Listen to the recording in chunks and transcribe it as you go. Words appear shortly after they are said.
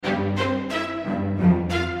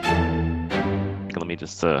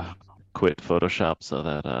just quit Photoshop so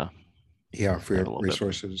that Yeah, for I have your a little bit.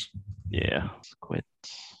 resources. Yeah, quit,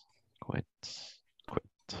 quit.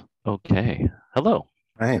 Okay. Hello.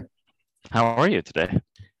 Right. How are you today?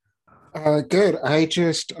 Good. I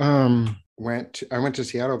just I went to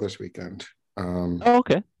Seattle this weekend Oh,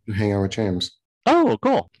 okay. to hang out with James. Oh,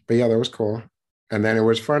 cool. But yeah, that was cool. And then it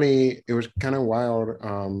was funny, it was kind of wild.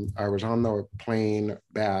 I was on the plane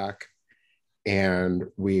back and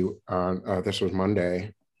we this was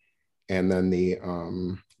Monday, and then they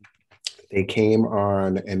came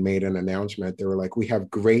on and made an announcement. They were like, "We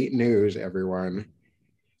have great news, everyone.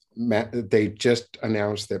 They just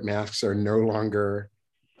announced that masks are no longer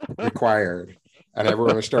required." And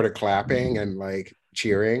everyone started clapping and like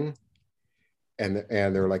cheering, and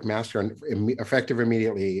they were like, "Masks are effective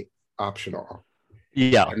immediately, optional."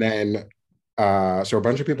 Yeah. And then so a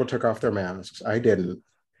bunch of people took off their masks. I didn't.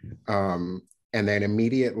 Um, and then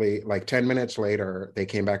immediately, like 10 minutes later, they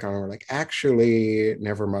came back on and were like, "Actually,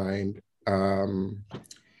 never mind.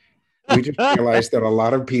 We just realized that a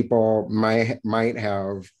lot of people might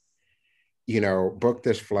have, booked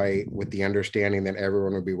this flight with the understanding that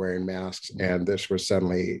everyone would be wearing masks, and this was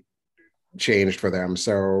suddenly changed for them.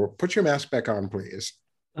 So put your mask back on, please."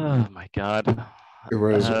 Oh my God. It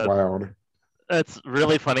was Uh, wild. that's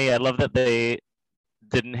really funny. I love that they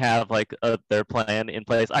didn't have like their plan in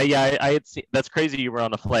place. I had seen that's crazy. You were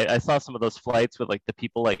on a flight. I saw some of those flights with like the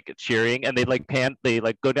people like cheering and they like they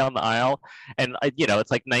like go down the aisle and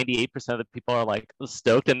it's like 98% of the people are like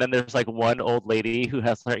stoked and then there's like one old lady who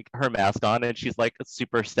has like her mask on and she's like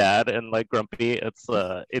super sad and like grumpy. It's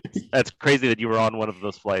that's crazy that you were on one of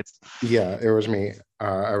those flights. Yeah, it was me.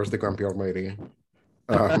 I was the grumpy old lady.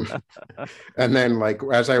 Um, and then, like,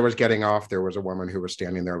 as I was getting off, there was a woman who was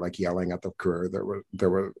standing there, like, yelling at the crew.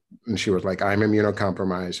 And she was like, "I'm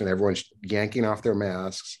immunocompromised," and everyone's yanking off their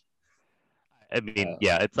masks. I mean, Uh,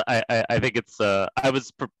 yeah, I think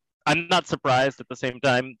I'm not surprised at the same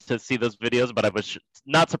time to see those videos, but I was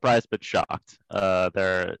not surprised but shocked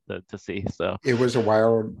there to see. So it was a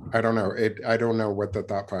wild. I don't know. I don't know what the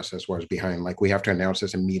thought process was behind. Like, we have to announce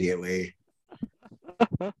this immediately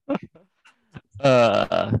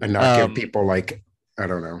uh and not give um people, like, I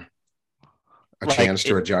don't know, a like chance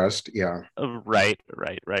to adjust. Yeah. right.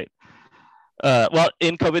 Well,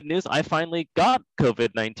 in COVID news, I finally got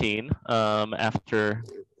COVID-19 after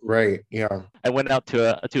Right. Yeah. I went out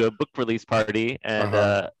to a book release party, Uh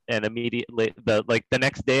huh. and immediately the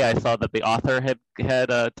next day I saw that the author had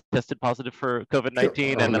tested positive for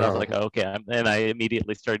COVID-19, Oh and then I was like, no. oh, okay, and I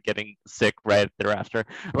immediately started getting sick right thereafter.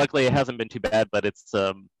 Luckily, it hasn't been too bad, but it's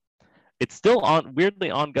still on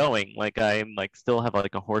weirdly ongoing. Like I'm like still have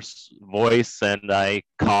like a hoarse voice and I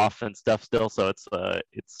cough and stuff still. So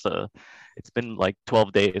it's been like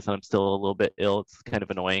 12 days and I'm still a little bit ill. It's kind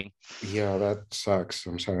of annoying. Yeah, that sucks.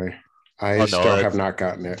 I'm sorry. I Oh no, still have not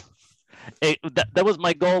gotten it. that was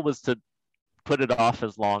my goal, was to put it off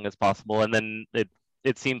as long as possible, and then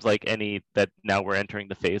it seems like any that now we're entering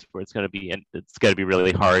the phase where it's going to be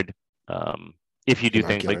really hard, if you To do not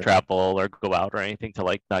things get like it. travel or go out or anything, to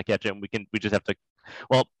like not catch it. And we just have to,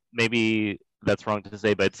 well, maybe that's wrong to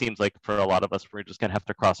say, but it seems like for a lot of us we're just going to have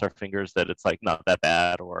to cross our fingers that it's like not that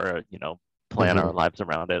bad, or plan our Hmm. lives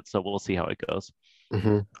around it. So we'll see how it goes.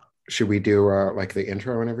 Hmm. Should we do like the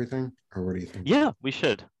intro and everything, or what do you think? Yeah, we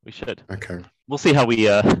should. Okay. We'll see how we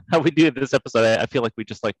how we do this episode. I feel like we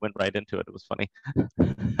just like went right into it. It was funny.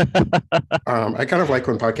 I kind of like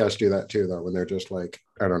when podcasts do that too, though, when they're just like,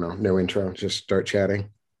 I don't know, no intro, just start chatting.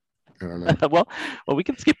 I don't know. well, we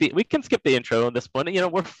can skip the intro on this one.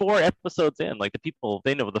 We're 4 episodes in. Like the people,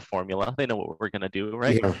 they know the formula. They know what we're gonna do,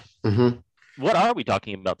 right? Yeah. Hmm. What are we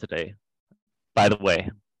talking about today? By the way,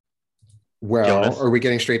 Well, Jonas. are we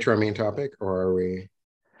getting straight to our main topic, or are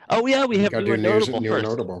Oh yeah, we we have got to new do and news, notable new and first.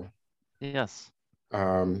 notable? Yes,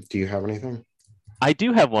 Do you have anything? I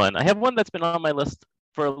do have one. I have one that's been on my list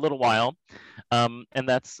for a little while, and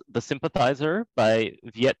that's The Sympathizer by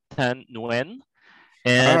Viet Thanh Nguyen.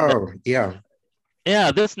 And Oh, yeah.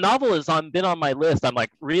 yeah, this novel has been on my list. I'm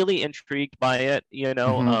like really intrigued by it,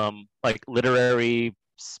 Hmm. like literary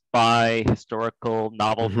spy historical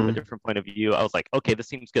novel from a Hmm. different point of view. I was like, okay, this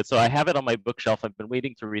seems good. So I have it on my bookshelf. I've been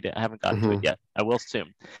waiting to read it. I haven't gotten to it Hmm. yet. I will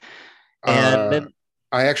soon. And Uh, then,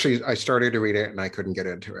 I started to read it and I couldn't get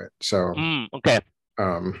into it. So, okay.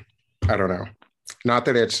 um, I don't know. Not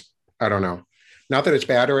that it's, I don't know. Not that it's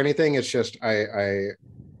bad or anything. It's just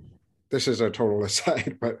this is a total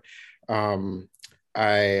aside, but um,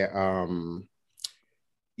 I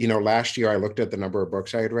last year I looked at the number of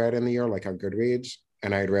books I had read in the year, like on Goodreads,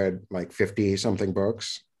 and I had read like 50 something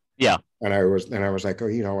books. Yeah. And I was like, oh,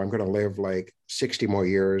 I'm going to live like 60 more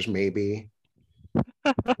years, maybe.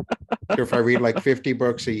 So if I read like 50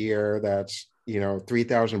 books a year, that's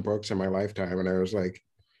 3,000 books in my lifetime. And I was like,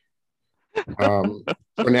 so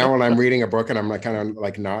now when I'm reading a book and I'm like kind of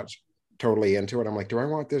like not totally into it, I'm like, do I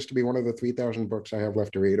want this to be one of the 3,000 books I have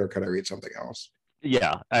left to read, or could I read something else?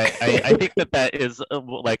 Yeah, I think that is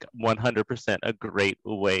like 100% a great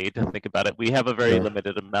way to think about it. We have a very Yeah.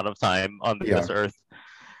 limited amount of time on Yeah. this earth.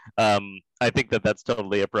 I think that that's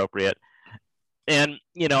totally appropriate. And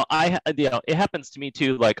it happens to me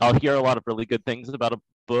too. Like I'll hear a lot of really good things about a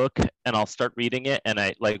book, and I'll start reading it, and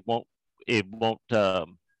I like won't it won't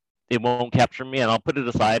it won't capture me, and I'll put it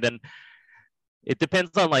aside. And it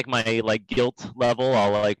depends on like my like guilt level.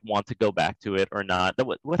 I'll like want to go back to it or not.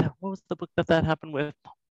 What was the book that happened with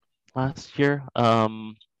last year?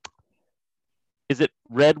 Is it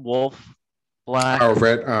Red Wolf, Black Oh,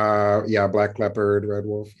 red. Yeah, Black Leopard, Red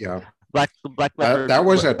Wolf. Yeah, Black Leopard that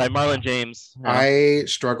was a. by Marlon James? Yeah. I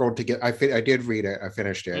struggled to get. I did read it. I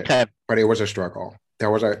finished it, Okay. but it was a struggle.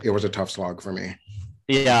 It was a tough slog for me.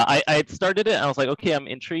 Yeah, I had started it and I was like, okay, I'm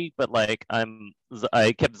intrigued, but like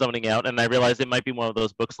I kept zoning out, and I realized it might be one of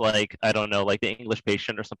those books like, I don't know, like The English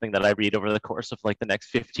Patient or something that I read over the course of like the next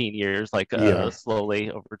 15 years, like Yeah,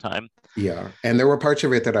 slowly over time. yeah, and there were parts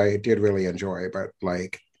of it that I did really enjoy, but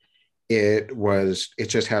like it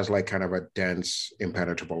just has like kind of a dense,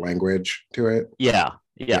 impenetrable language to it. Yeah,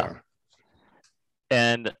 yeah. Yeah,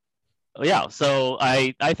 And yeah, so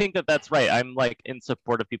I think that that's right. I'm like in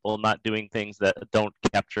support of people not doing things that don't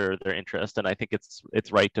capture their interest, and I think it's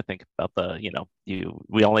right to think about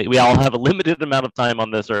we all have a limited amount of time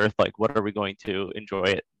on this earth. Like, what are we going to enjoy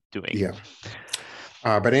it doing? yeah.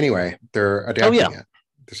 But anyway, they're Oh yeah. adapting it.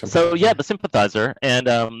 So yeah, The Sympathizer, and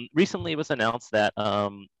recently it was announced that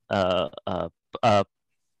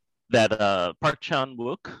Park Chan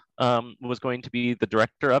Wook was going to be the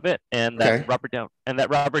director of it, and Okay. that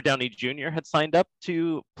Robert Downey Jr. had signed up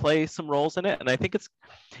to play some roles in it. And I think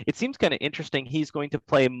it seems kind of interesting. He's going to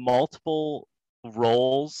play multiple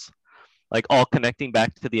roles, like all connecting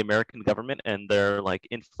back to the American government and their like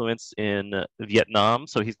influence in Vietnam.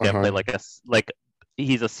 So he's gonna play Uh-huh.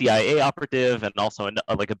 he's a CIA operative and also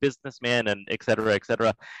like a businessman and et cetera, et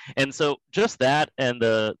cetera. And so just that and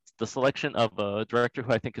the selection of a director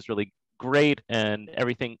who I think is really great and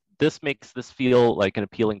everything, this makes this feel like an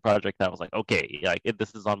appealing project that I was like, okay, like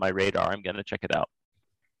this is on my radar. I'm gonna check it out.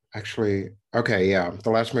 Actually, okay, yeah. The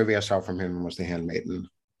last movie I saw from him was The Handmaiden,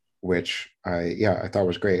 which I thought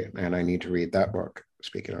was great, and I need to read that book.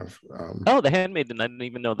 Speaking of, Oh, The Handmaiden. I didn't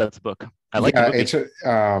even know that's a book. I like the yeah, movie.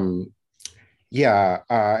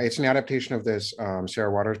 it's an adaptation of this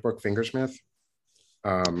Sarah Waters book, Fingersmith.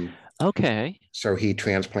 Okay. So he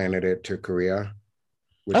transplanted it to Korea, Oh,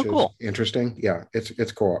 which is cool. interesting. Yeah,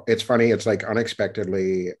 it's cool. It's funny. It's like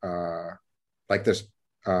unexpectedly like this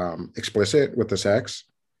explicit with the sex.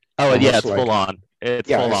 Oh, yeah, Almost it's full like on. It's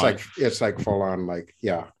yeah, full on. it's like full on like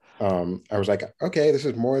yeah. I was like, okay, this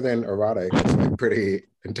is more than erotic. It's like pretty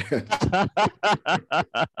intense.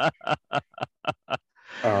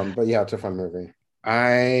 But yeah, it's a fun movie.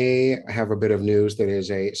 I have a bit of news that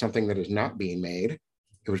is something that is not being made.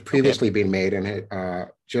 It was Okay. previously being made, and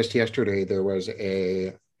just yesterday there was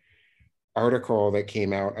a article that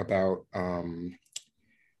came out about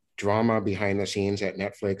drama behind the scenes at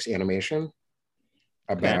Netflix Animation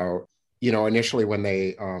Okay. about initially when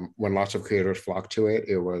lots of creators flocked to it,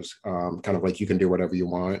 it was kind of like you can do whatever you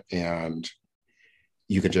want and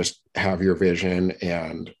you can just have your vision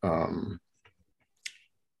and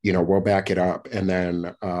we'll back it up. And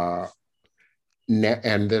then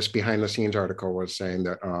and this behind the scenes article was saying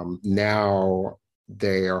that now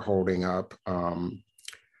they are holding up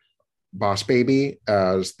Boss Baby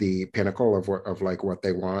as the pinnacle of like what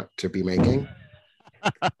they want to be making.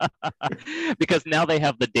 Because now they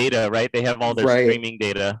have the data, right? They have all their Right, streaming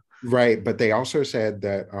data. right. But they also said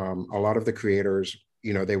that a lot of the creators,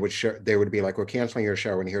 they would be like, we're canceling your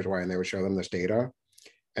show and here's why. And they would show them this data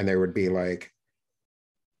and they would be like,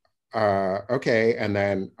 okay. And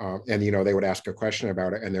then, they would ask a question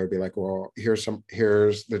about it and they would be like, well, here's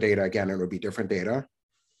the data again. It would be different data.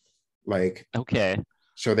 Like, Okay.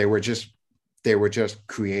 so they were just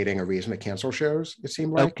creating a reason to cancel shows, it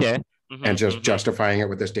seemed like, Okay. and Mm-hmm, just mm-hmm. justifying it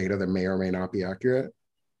with this data that may or may not be accurate.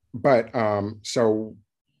 But so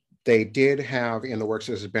they did have in the works,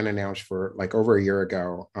 this has been announced for like over a year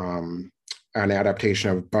ago, an adaptation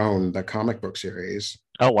of Bone, the comic book series.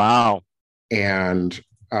 Oh, wow. And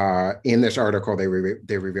in this article, they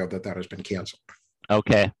revealed that has been canceled.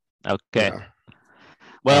 Okay. Okay. Yeah.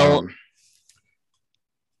 Well,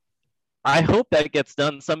 I hope that gets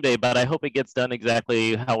done someday, but I hope it gets done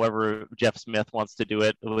exactly however Jeff Smith wants to do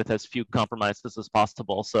it with as few compromises as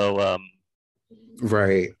possible. So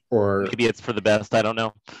Right. Or Maybe it's for the best. I don't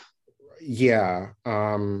know. yeah.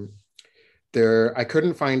 There I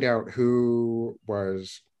couldn't find out who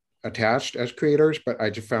was attached as creators, but I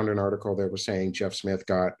just found an article that was saying Jeff Smith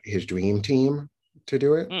got his dream team to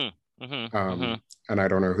do it. Mm, hmm hmm And I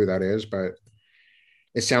don't know who that is, but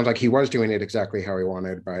it sounds like he was doing it exactly how he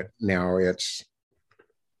wanted, but now it's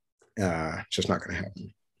just not going to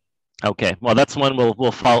happen. Okay, well, that's one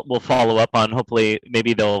we'll follow up on. Hopefully,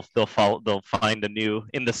 maybe they'll find a new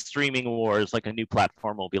in the streaming wars, like a new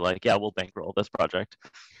platform. Will be like, yeah, we'll bankroll this project.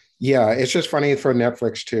 Yeah, it's just funny for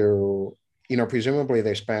Netflix to, presumably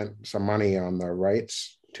they spent some money on the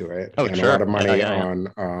rights to it Oh, and a lot sure, of yeah, money yeah,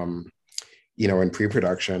 yeah. on, in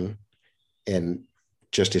pre-production, and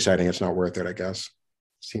just deciding it's not worth it, I guess.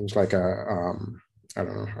 Seems like I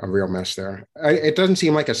don't know, a real mess there. It doesn't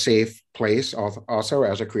seem like a safe place also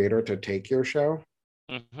as a creator to take your show,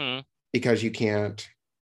 Hmm because you can't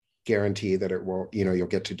guarantee that it will, you'll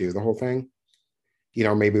get to do the whole thing.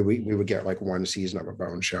 Maybe we would get like one season of a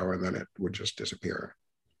Bone show and then it would just disappear.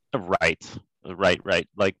 Right. Like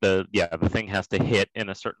the thing has to hit in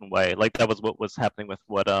a certain way. Like that was what was happening with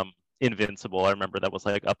what Invincible. I remember that was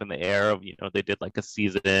like up in the air of, they did like a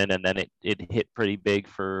season and then it hit pretty big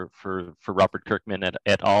for Robert Kirkman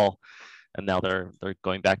at all. And now they're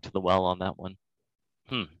going back to the well on that one.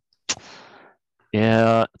 Hmm.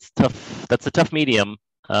 Yeah, it's tough. That's a tough medium.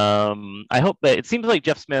 I hope that it seems like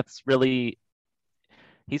Jeff Smith's really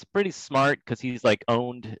he's pretty smart because he's like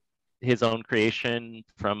owned his own creation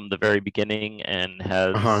from the very beginning and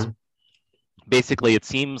has Uh-huh. basically, it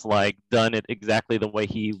seems like, done it exactly the way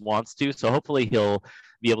he wants to. So hopefully he'll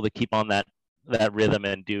be able to keep on that rhythm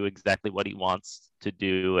and do exactly what he wants to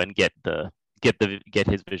do and get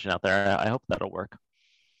his vision out there. I hope that'll work.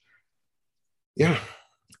 Yeah,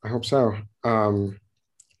 I hope so.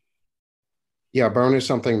 Yeah, Bone is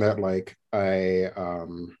something that like I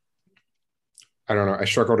don't know, I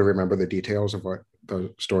struggle to remember the details of what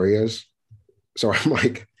the story is. So I'm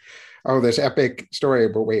like, oh, this epic story,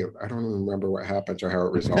 but wait, I don't even remember what happens or how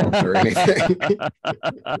it resolves or anything.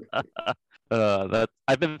 That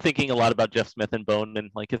I've been thinking a lot about Jeff Smith and Bone and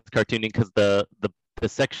like his cartooning because the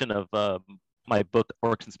section of my book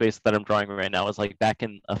Orcs in Space that I'm drawing right now is like back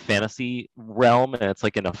in a fantasy realm and it's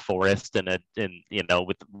like in a forest and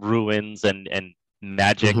with ruins and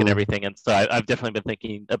magic and Mm-hmm. everything. And so I've definitely been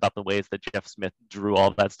thinking about the ways that Jeff Smith drew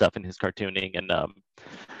all that stuff in his cartooning and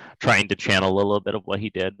trying to channel a little bit of what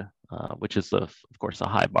he did, which is of course a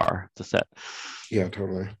high bar to set. Yeah,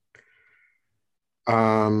 totally.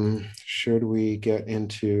 Should we get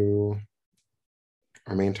into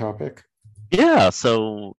our main topic? Yeah.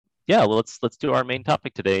 So yeah, well, let's do our main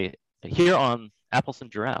topic today here on Apples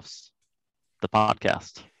and Giraffes, the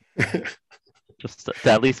podcast. Just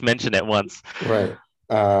to at least mention it once. Right.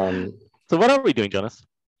 Um, So what are we doing, Jonas?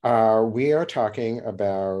 we are talking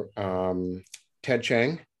about Ted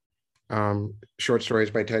Chiang, short stories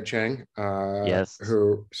by Ted Chiang, Yes.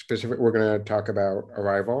 we're going to talk about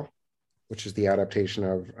Arrival, which is the adaptation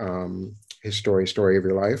of his Story of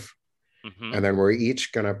Your Life. Mm-hmm. And then we're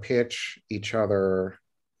each going to pitch each other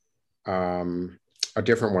a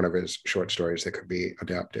different one of his short stories that could be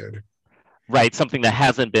adapted. Right. Something that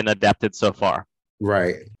hasn't been adapted so far.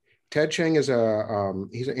 Right. Ted Chiang is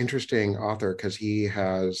he's an interesting author because he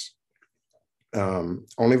has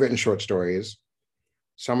only written short stories.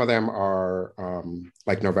 Some of them are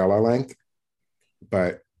like novella length,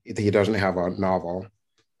 but he doesn't have a novel.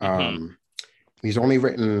 Mm-hmm. He's only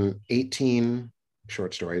written 18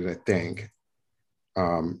 short stories, I think.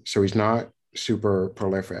 So he's not super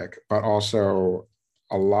prolific, but also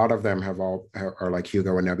a lot of them are like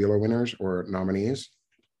Hugo and Nebula winners or nominees.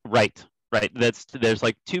 Right. There's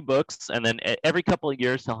like two books, and then every couple of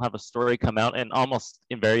years he'll have a story come out, and almost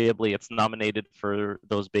invariably it's nominated for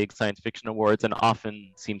those big science fiction awards, and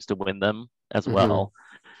often seems to win them as Mm-hmm. well.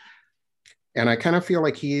 And I kind of feel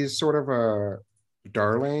like he's sort of a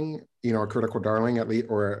darling, a critical darling at least,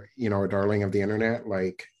 or a darling of the internet.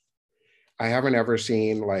 Like I haven't ever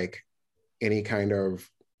seen like any kind of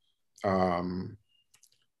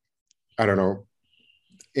I don't know,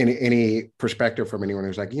 any perspective from anyone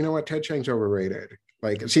who's like, you know what, Ted Chiang's overrated.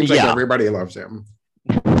 Like it seems like Yeah. everybody loves him.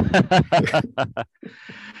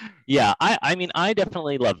 Yeah, I mean I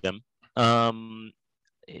definitely loved him. I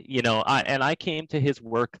came to his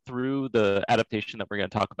work through the adaptation that we're going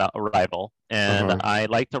to talk about, Arrival, and Uh-huh. I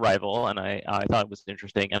liked Arrival, and I thought it was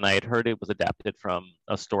interesting, and I had heard it was adapted from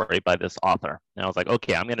a story by this author, and I was like,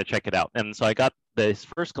 okay, I'm going to check it out, and so I got this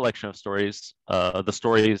first collection of stories, the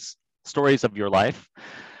stories of your life,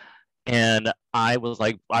 and I was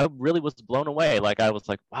like, I really was blown away. Like I was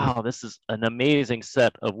like, wow, this is an amazing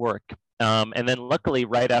set of work. And then luckily,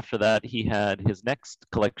 right after that, he had his next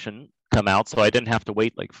collection come out. So I didn't have to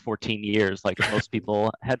wait like 14 years like most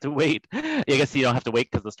people had to wait. I guess you don't have to wait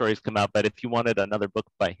because the stories come out, but if you wanted another book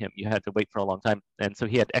by him, you had to wait for a long time. And so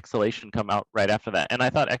he had Exhalation come out right after that. And I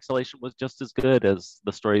thought Exhalation was just as good as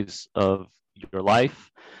the stories of your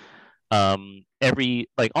life. Every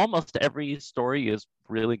like almost every story is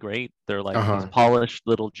really great. They're like these Uh-huh. polished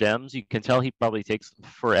little gems. You can tell he probably takes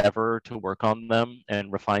forever to work on them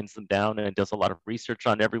and refines them down and does a lot of research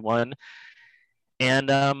on everyone. And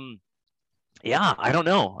yeah, I don't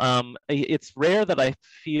know. It's rare that I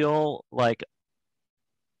feel like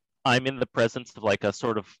I'm in the presence of like a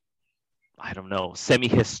sort of, I don't know,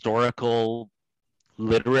 semi-historical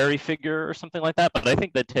literary figure or something like that. But I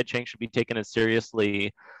think that Ted Chiang should be taken as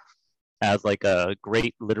seriously as like a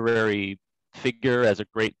great literary figure, as a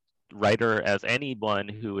great writer, as anyone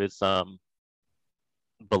who is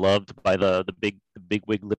beloved by the big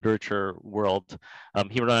wig literature world.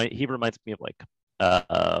 He reminds me of like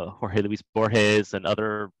Jorge Luis Borges and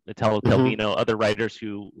other Italo Mm-hmm. Calvino, other writers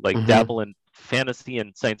who like Mm-hmm. dabble in fantasy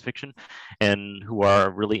and science fiction, and who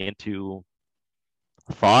are really into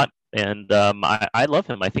thought. And I love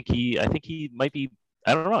him. I think he might be.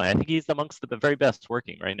 I don't know. I think he's amongst the very best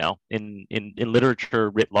working right now in literature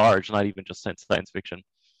writ large, not even just science fiction.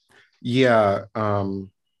 Yeah.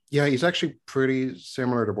 Yeah, he's actually pretty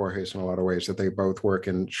similar to Borges in a lot of ways, that they both work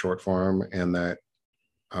in short form, and that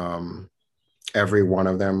um every one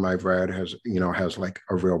of them I've read has, has like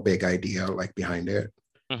a real big idea like behind it,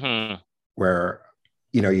 Hmm. where,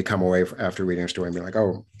 you come away after reading a story and be like,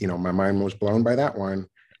 oh, my mind was blown by that one.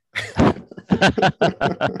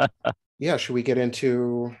 Yeah, should we get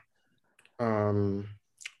into um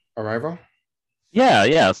Arrival? Yeah,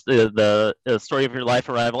 yes, the story of your life,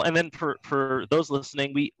 Arrival, and then for those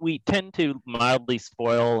listening, we tend to mildly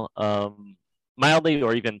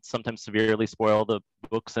or even sometimes severely spoil the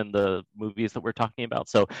books and the movies that we're talking about.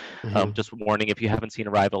 So, Mm-hmm. just warning: if you haven't seen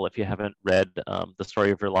Arrival, if you haven't read the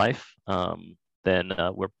story of your life, then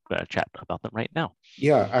we're gonna chat about them right now.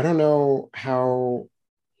 Yeah, I don't know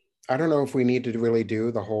if we need to really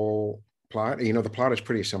do the whole plot. The plot is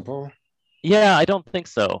pretty simple. Yeah, I don't think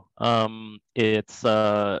so. It's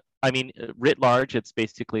I mean, writ large, it's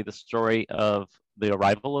basically the story of the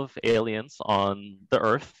arrival of aliens on the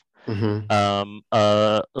Earth. Mm-hmm.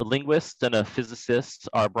 A linguist and a physicist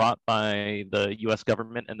are brought by the U.S.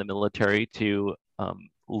 government and the military to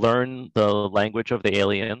learn the language of the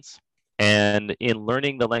aliens. And in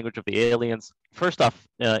learning the language of the aliens, first off,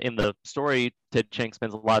 in the story, Ted Chiang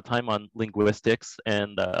spends a lot of time on linguistics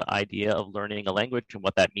and the idea of learning a language and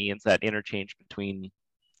what that means, that interchange between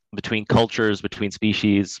cultures, between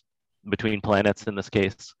species, between planets in this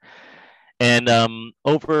case. And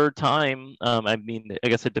over time, I mean, I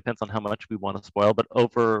guess it depends on how much we want to spoil, but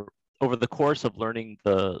over the course of learning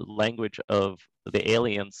the language of the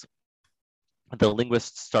aliens, the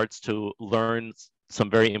linguist starts to learn some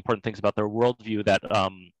very important things about their worldview that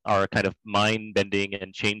are kind of mind bending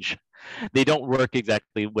and change. They don't work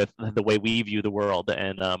exactly with the way we view the world,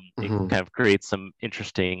 and it Mm-hmm. kind of creates some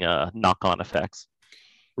interesting knock on effects.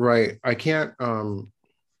 Right.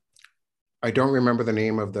 I don't remember the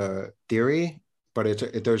name of the theory, but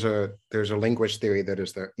there's a linguist theory that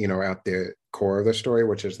is at the core of the story,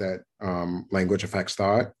 which is that language affects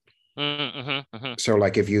thought. Mm-hmm, mm-hmm. So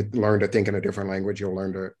like if you learn to think in a different language, you'll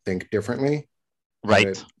learn to think differently. And Right,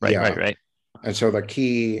 right, right, yeah. right. And so the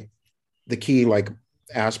key like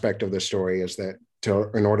aspect of the story is that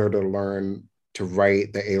in order to learn to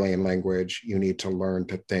write the alien language, you need to learn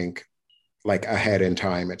to think like ahead in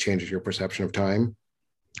time. It changes your perception of time.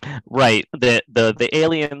 Right. The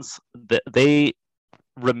aliens, they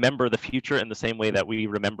remember the future in the same way that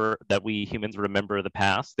we humans remember the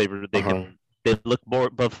past. They Uh-huh. can they look more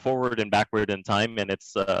both forward and backward in time, and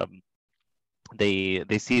it's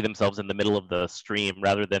they see themselves in the middle of the stream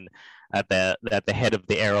rather than at the head of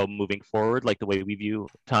the arrow moving forward, like the way we view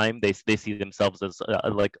time. They see themselves as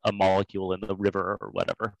like a molecule in the river or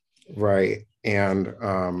whatever. Right. And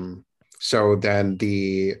so then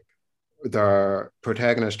the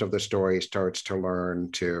protagonist of the story starts to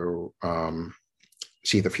learn to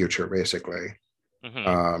see the future, basically. Hmm.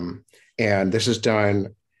 Um, and this is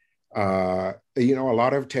done. A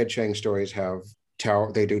lot of Ted Chiang stories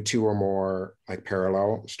they do two or more like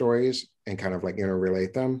parallel stories and kind of like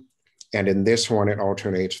interrelate them. And in this one, it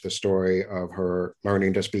alternates the story of her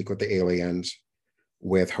learning to speak with the aliens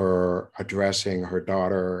with her addressing her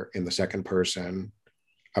daughter in the second person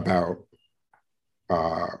about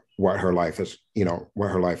what her life is,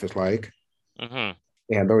 what her life is like. Hmm.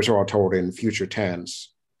 And those are all told in future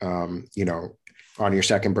tense. On your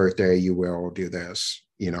second birthday, you will do this.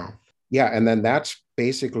 yeah, and then that's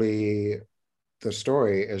basically the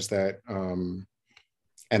story is that and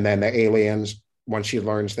then the aliens, once she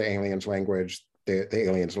learns the aliens language, the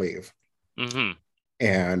aliens leave, Mm-hmm.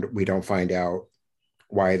 and we don't find out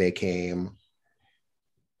why they came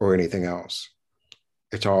or anything else.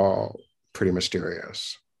 It's all pretty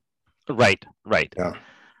mysterious. Right, right. Yeah.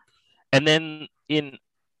 And then in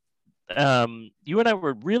you and I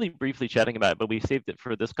were really briefly chatting about it, but we saved it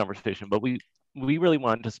for this conversation. But we really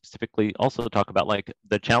wanted to specifically also talk about like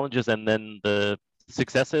the challenges and then the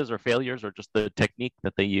successes or failures or just the technique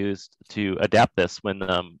that they used to adapt this when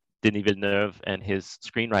Denis Villeneuve and his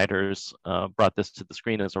screenwriters brought this to the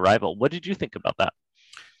screen as a rival. What did you think about that?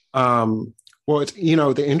 Well, it's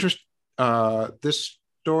the interest. This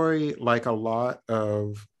story, like a lot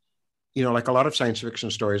of like a lot of science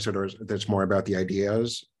fiction stories that's more about the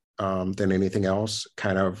ideas than anything else,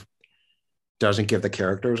 kind of doesn't give the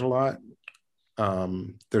characters a lot.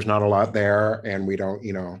 There's not a lot there, and we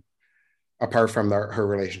don't, apart from her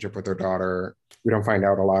relationship with her daughter, we don't find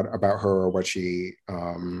out a lot about her or what she,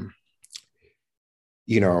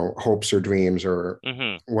 hopes or dreams or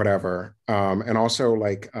Mm-hmm. whatever. And also,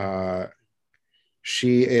 like,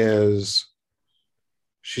 she is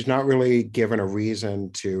she's not really given a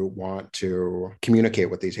reason to want to communicate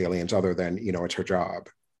with these aliens other than it's her job.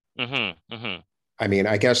 Mm-hmm. Mm-hmm. I mean,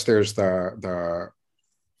 I guess there's the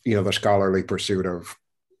scholarly pursuit of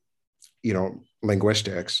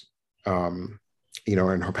linguistics, and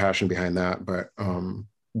her passion behind that. But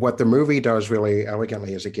what the movie does really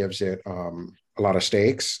elegantly is it gives it a lot of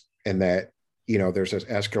stakes, and that there's this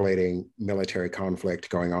escalating military conflict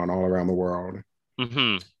going on all around the world.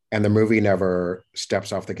 Mm-hmm. And the movie never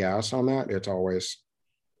steps off the gas on that. It's always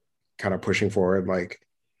kind of pushing forward, like,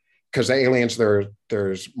 because the aliens,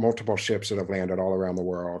 there's multiple ships that have landed all around the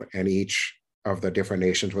world, and each of the different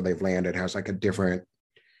nations where they've landed has like a different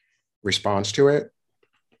response to it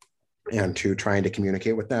and to trying to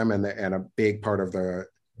communicate with them. And a big part of the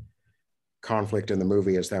conflict in the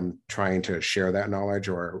movie is them trying to share that knowledge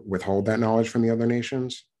or withhold that knowledge from the other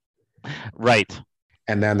nations. Right.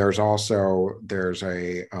 And then there's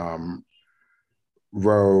a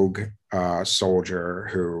rogue soldier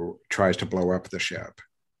who tries to blow up the ship.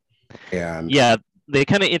 And Yeah, they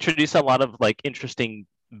kind of introduce a lot of like interesting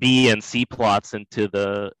B and C plots into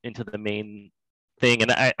the main thing,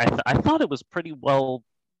 and I thought it was pretty well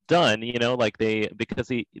done. Like because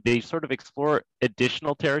they sort of explore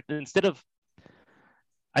additional territory instead of.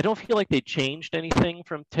 I don't feel like they changed anything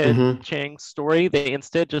from Ted mm-hmm. Chiang's story. They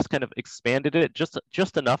instead just kind of expanded it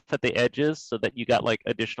just enough at the edges so that you got like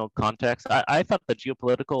additional context. I thought the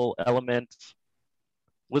geopolitical element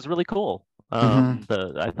was really cool.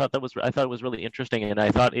 Mm-hmm. I thought it was really interesting, and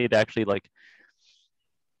I thought it actually like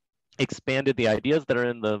expanded the ideas that are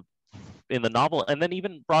in the novel, and then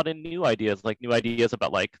even brought in new ideas, like new ideas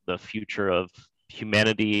about like the future of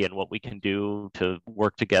humanity and what we can do to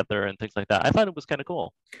work together and things like that. I thought it was kind of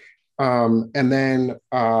cool. And then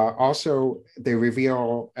also they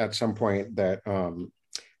reveal at some point that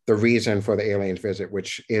the reason for the aliens visit,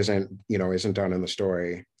 which isn't done in the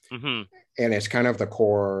story, Mm-hmm. and it's kind of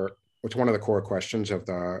it's one of the core questions of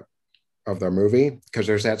the movie, because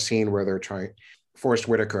there's that scene where they're trying. Forrest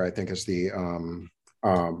Whitaker, I think, is the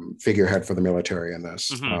figurehead for the military in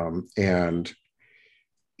this, Mm-hmm. and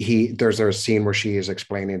there's a scene where she is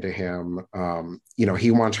explaining to him, he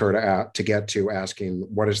wants her to get to asking,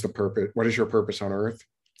 what is your purpose on Earth,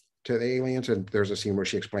 to the aliens. And there's a scene where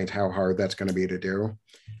she explains how hard that's going to be to do,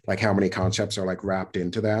 like how many concepts are like wrapped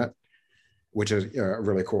into that, which is a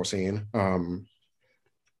really cool scene.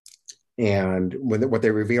 And what they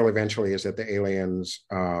reveal eventually is that the aliens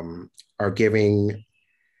are giving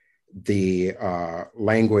the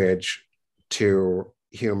language to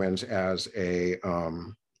humans as a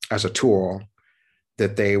tool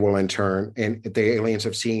that they will in turn, and the aliens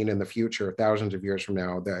have seen in the future, thousands of years from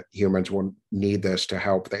now, that humans will need this to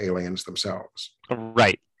help the aliens themselves.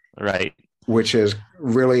 Right. Right. Which is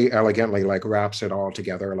really elegantly like wraps it all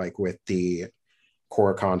together, like with the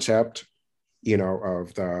core concept,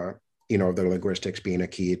 of the linguistics being a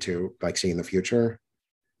key to like seeing the future.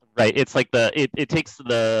 Right. It's like it takes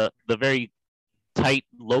the very tight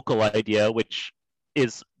local idea, which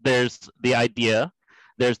is there's the idea,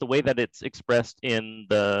 there's the way that it's expressed in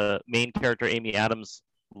the main character Amy Adams'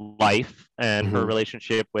 life and her Mm-hmm.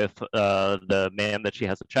 relationship with the man that she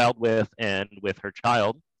has a child with and with her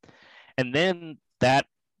child, and then that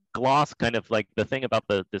gloss kind of like the thing about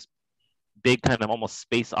this big kind of almost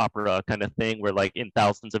space opera kind of thing where like in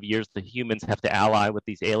thousands of years the humans have to ally with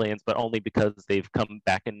these aliens, but only because they've come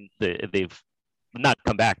back and they've not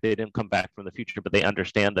come back, they didn't come back from the future, but they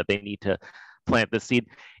understand that they need to plant the seed.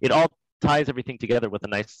 It all ties everything together with a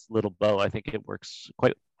nice little bow. I think it works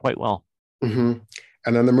quite well. Mm-hmm.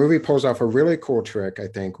 And then the movie pulls off a really cool trick, I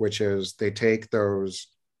think, which is they take those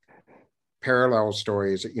parallel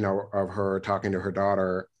stories, of her talking to her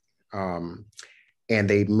daughter, and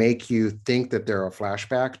they make you think that they're a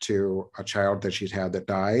flashback to a child that she's had that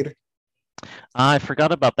died. I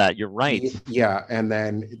forgot about that. You're right. Yeah, and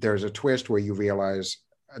then there's a twist where you realize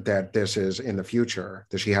that this is in the future,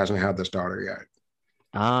 that she hasn't had this daughter yet.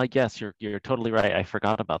 Yes, you're totally right. I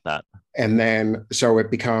forgot about that. And then so it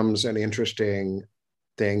becomes an interesting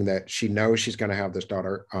thing that she knows she's going to have this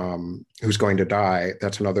daughter who's going to die.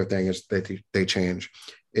 That's another thing is that they change.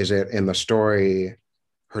 Is it in the story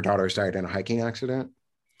her daughter's died in a hiking accident?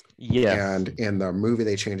 Yes. And in the movie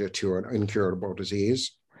they change it to an incurable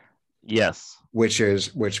disease. Yes. Which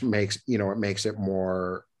makes it makes it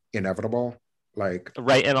more inevitable. Like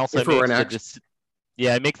right, and also it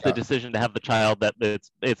makes the decision to have the child that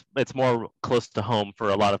it's more close to home for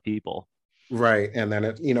a lot of people. Right, and then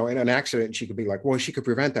in an accident she could be like, well, she could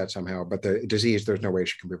prevent that somehow, but the disease, there's no way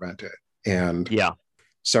she can prevent it. And yeah,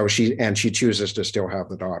 so she chooses to still have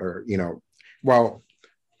the daughter. Well,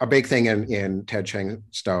 a big thing in Ted Chiang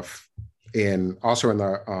stuff, also in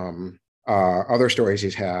the other stories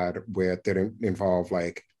he's had that involve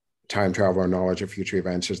like time travel or knowledge of future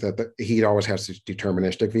events, is that he always has this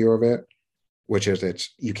deterministic view of it, which is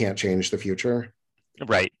you can't change the future.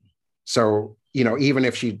 Right. So, even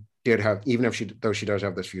if she does have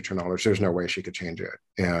this future knowledge, there's no way she could change it.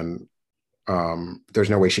 And there's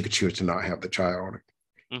no way she could choose to not have the child.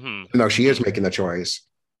 Mm-hmm. Even though she is making the choice,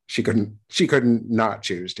 she couldn't not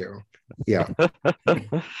choose to. Yeah.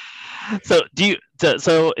 So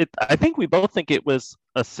I think we both think it was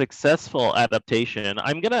a successful adaptation.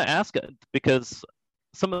 I'm going to ask, because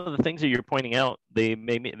some of the things that you're pointing out, they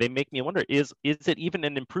make me wonder, is it even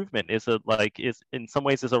an improvement? Is in some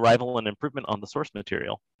ways is Arrival an improvement on the source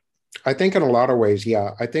material? I think in a lot of ways,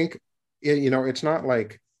 yeah. I think it's not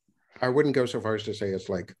like, I wouldn't go so far as to say it's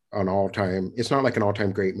like it's not like an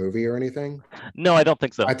all-time great movie or anything. No, I don't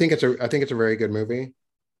think so. I think it's a very good movie.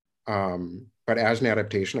 But as an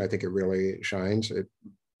adaptation, I think it really shines. It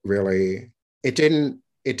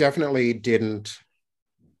definitely didn't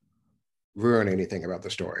ruin anything about the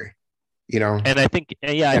story, And I think,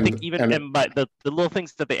 by the little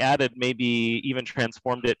things that they added, maybe even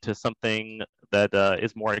transformed it to something that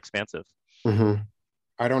is more expansive. Mm-hmm.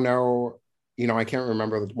 I don't know, I can't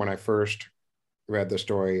remember when I first read the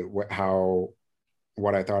story what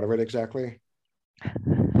I thought of it exactly.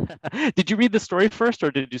 Did you read the story first,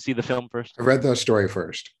 or did you see the film first? I read the story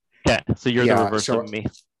first. Okay, so you're the reverse of me.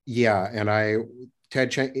 Yeah, and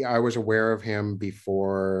Ted Chiang, I was aware of him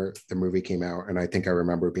before the movie came out, and I think I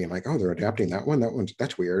remember being like, "Oh, they're adapting that one.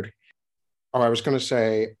 That's weird." Oh, I was going to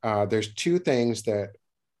say, there's two things that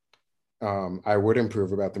I would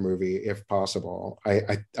improve about the movie if possible.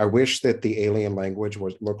 I wish that the alien language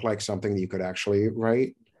looked like something that you could actually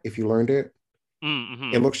write if you learned it.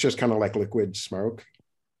 Mm-hmm. It looks just kind of like liquid smoke.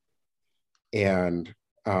 And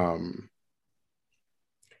I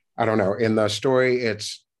don't know. In the story,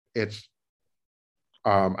 it's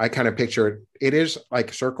I kind of picture it is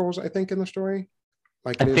like circles, I think, in the story.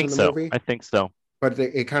 Like it is in the movie. I think so. But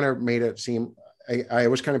it kind of made it seem, I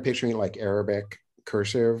was kind of picturing like Arabic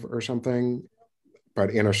cursive or something,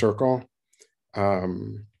 but in a circle. Yeah,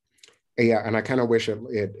 and I kind of wish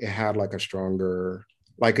it had like a stronger,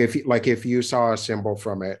 like if you saw a symbol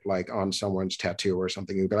from it like on someone's tattoo or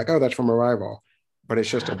something, you'd be like, oh, that's from Arrival, but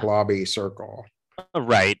it's just a blobby circle.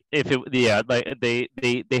 Right. Like they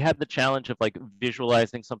had the challenge of like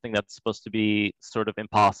visualizing something that's supposed to be sort of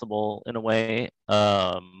impossible in a way.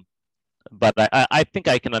 But I think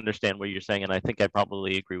I can understand what you're saying, and I think I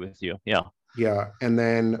probably agree with you. Yeah. Yeah, and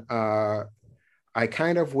then I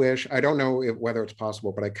kind of wish, I don't know whether it's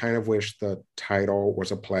possible, but I kind of wish the title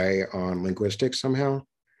was a play on linguistics somehow.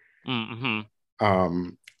 Mm-hmm.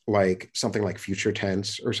 Like something like future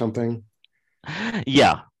tense or something.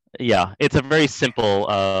 Yeah. It's a very simple.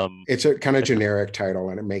 It's a kind of generic title,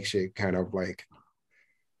 and it makes it kind of like,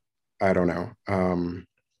 I don't know.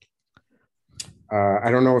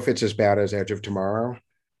 I don't know if it's as bad as Edge of Tomorrow,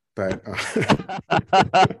 but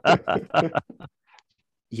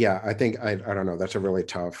yeah, I think I don't know. That's a really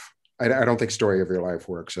tough. I don't think Story of Your Life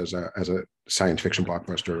works as a science fiction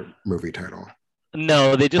blockbuster movie title.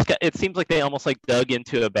 No, it seems like they almost like dug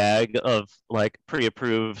into a bag of like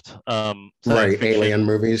pre-approved right, alien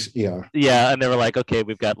movies. Yeah, and they were like, okay,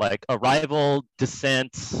 we've got like Arrival,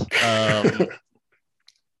 Descent,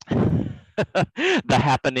 The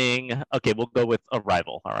Happening. Okay, we'll go with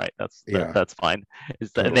Arrival. All right, Yeah, that's fine.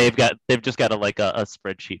 And totally. they've just got a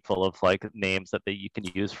spreadsheet full of like names that you can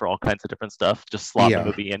use for all kinds of different stuff. Just slot the Yeah,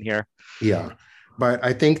 movie in here. yeah. But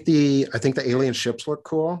I think the alien ships look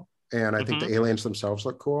cool, and I think Mm-hmm. the aliens themselves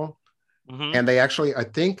look cool. Mm-hmm. And they actually, I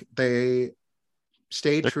think they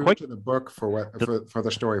stayed They're true quite to the book for what for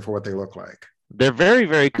the story for what they look like. they're very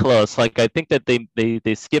very close. Like I think that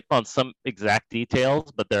they skip on some exact details,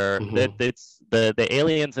 but they're that Mm-hmm. it's the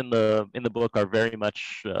aliens in the book are very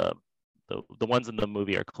much the ones in the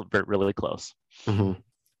movie are really close. Mm-hmm.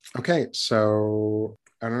 Okay, so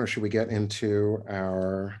I don't know. Should we get into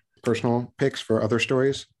our personal picks for other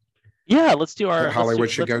stories Yeah, that Hollywood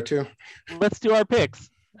should go to? let's do our picks.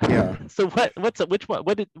 Yeah. So which one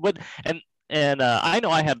what and I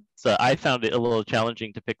know I found it a little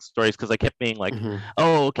challenging to pick stories because I kept being like, Mm-hmm.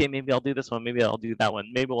 oh, okay, maybe I'll do this one, maybe I'll do that one,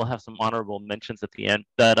 maybe we'll have some honorable mentions at the end.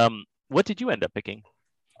 But what did you end up picking?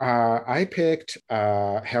 I picked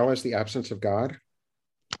Hell is the Absence of God,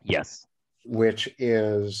 Yes. which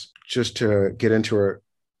is just to get into it,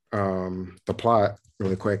 the plot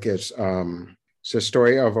really quick. It's a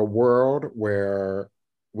story of a world where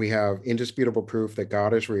we have indisputable proof that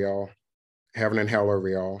God is real, heaven and hell are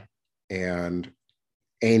real, and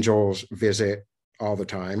angels visit all the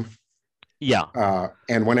time. Yeah.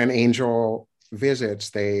 And when an angel visits,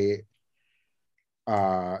 they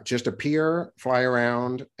just appear, fly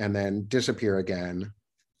around, and then disappear again.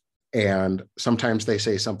 And sometimes they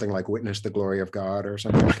say something like "witness the glory of God" or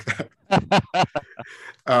something like that.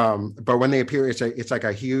 But when they appear, it's like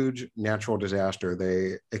a huge natural disaster.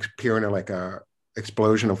 They appear in like a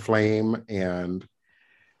explosion of flame and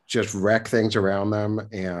just wreck things around them.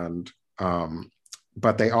 And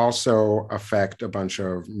but they also affect a bunch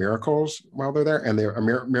of miracles while they're there. And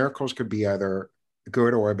miracles could be either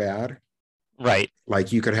good or bad. Right.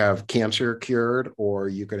 Like you could have cancer cured, or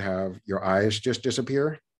you could have your eyes just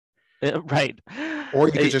disappear, Right. or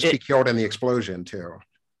you could just be It, killed in the explosion too.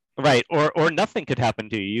 right. Or nothing could happen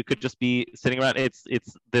to you. You could just be sitting around. It's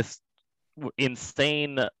this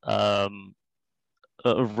insane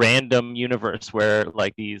random universe where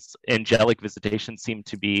like these angelic visitations seem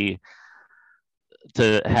to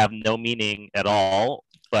have no meaning at all,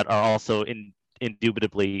 but are also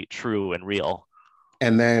indubitably true and real.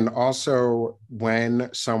 And then also when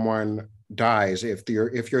someone dies, if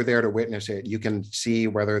you're there to witness it, you can see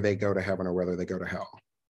whether they go to heaven or whether they go to hell.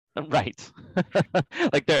 Right.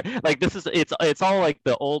 Like they're like this is it's all like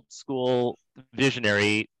the old school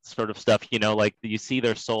visionary sort of stuff, like you see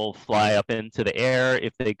their soul fly up into the air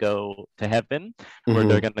if they go to heaven, where they're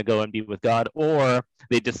Mm-hmm. going to go and be with God, or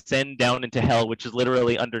they descend down into hell, which is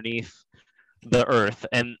literally underneath the earth,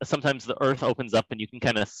 and sometimes the earth opens up and you can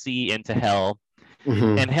kind of see into hell.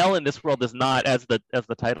 Mm-hmm. And hell in this world is not, as the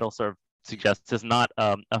title sort of suggests, is not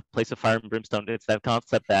a place of fire and brimstone. It's that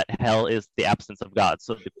concept that hell is the absence of God.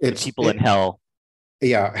 So the It's people in it, hell.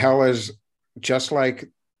 yeah, hell is just like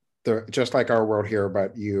just like our world here,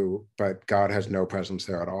 but God has no presence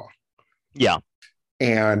there at all. Yeah.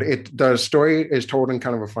 And the story is told in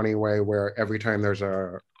kind of a funny way, where every time there's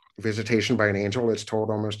a visitation by an angel, it's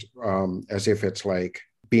told almost as if it's like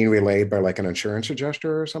being relayed by like an insurance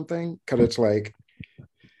adjuster or something. Because it's like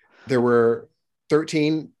there were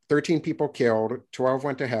 13 people killed, 12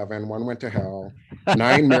 went to heaven, one went to hell,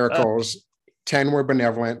 nine miracles, 10 were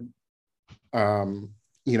benevolent, um,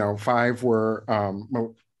 five were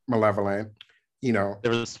malevolent, you know,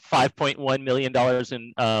 There was $5.1 million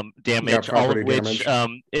in yeah, damage, all of property which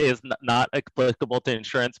damage. is not applicable to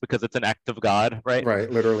insurance because it's an act of God, right?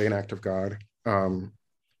 Right, literally an act of God.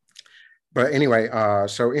 But anyway,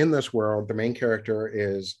 so in this world, the main character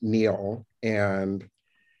is Neil, and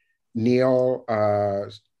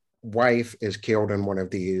Neil's wife is killed in one of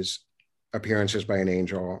these appearances by an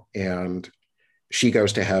angel, and she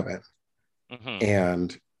goes to heaven. Mm-hmm.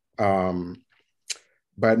 And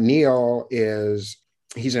but Neil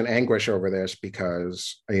he's in anguish over this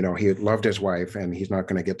because he loved his wife and he's not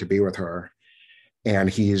going to get to be with her, and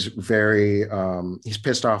he's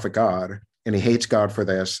pissed off at God, and he hates God for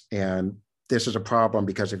this, and this is a problem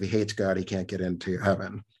because if he hates God, he can't get into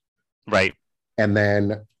heaven. Right. And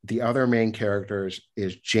then the other main characters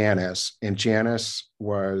is Janice, and Janice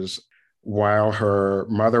was, while her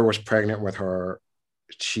mother was pregnant with her,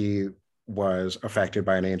 she was affected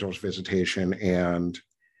by an angel's visitation, and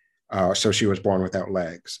so she was born without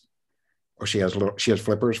legs, or she has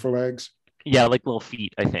flippers for legs. Yeah, like little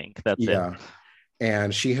feet, I think. That's it. Yeah,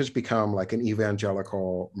 and she has become like an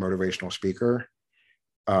evangelical motivational speaker,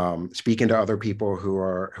 speaking to other people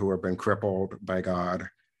who have been crippled by God,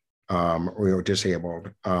 or disabled,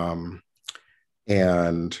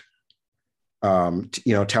 and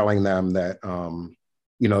telling them that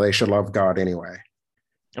they should love God anyway.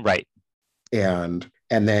 Right. And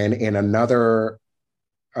then in another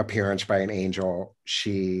appearance by an angel,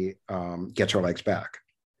 she gets her legs back.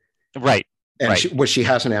 Right. And right. which she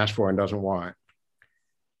hasn't asked for and doesn't want,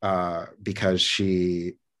 because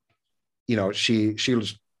she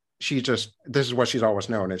just, this is what she's always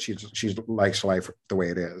known, and she likes life the way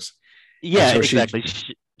it is. And Yeah, so exactly.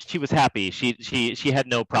 She was happy. She had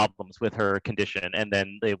no problems with her condition, and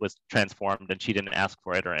then it was transformed, and she didn't ask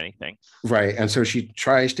for it or anything. Right. And so she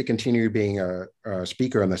tries to continue being a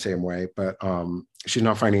speaker in the same way, but she's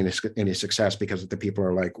not finding any success because the people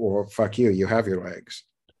are like, well, fuck you, you have your legs.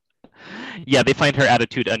 Yeah, they find her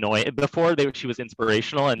attitude annoying. Before she was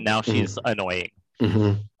inspirational, and now she's annoying.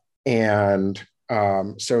 Mm-hmm. And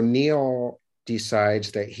so Neil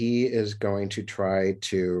decides that he is going to try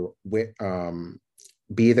to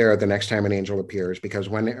be there the next time an angel appears, because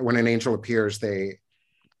when an angel appears, they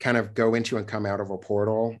kind of go into and come out of a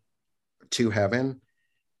portal to heaven.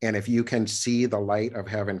 And if you can see the light of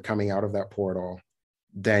heaven coming out of that portal,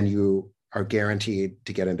 then you are guaranteed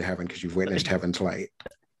to get into heaven because you've witnessed heaven's light.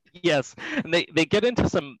 Yes, and they get into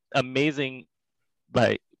some amazing,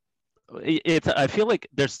 like, I feel like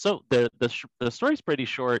the story's pretty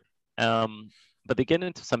short, but they get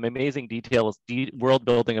into some amazing details, world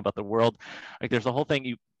building about the world. Like, there's a whole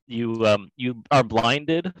thing, you are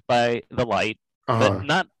blinded by the light, but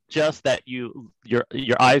not just that your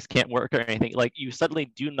eyes can't work or anything. Like, you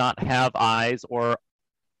suddenly do not have eyes or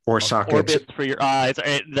sockets, orbits for your eyes,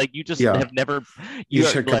 or, like, you just have never. You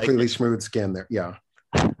have completely smooth skin there. Yeah.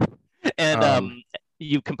 And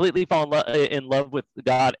you completely fall in love with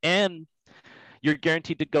God, and you're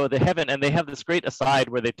guaranteed to go to heaven. And they have this great aside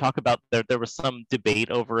where they talk about there was some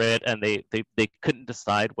debate over it, and they couldn't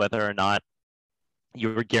decide whether or not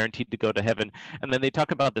you were guaranteed to go to heaven. And then they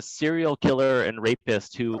talk about the serial killer and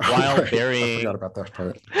rapist who, while burying, I forgot about that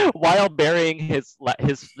part. While burying his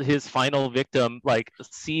final victim, like,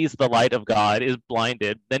 sees the light of God, is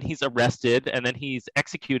blinded, then he's arrested, and then he's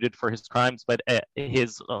executed for his crimes, but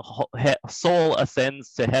his soul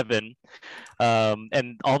ascends to heaven,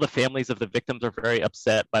 and all the families of the victims are very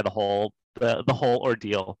upset by the whole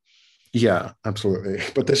ordeal. Yeah, absolutely.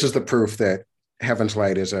 But this is the proof that heaven's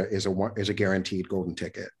light is a guaranteed golden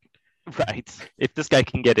ticket. Right. If this guy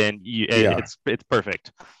can get in, it's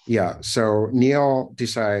perfect. Yeah. So Neil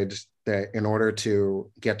decides that in order to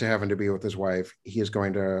get to heaven to be with his wife, he is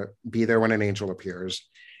going to be there when an angel appears.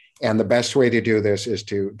 And the best way to do this is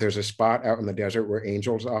there's a spot out in the desert where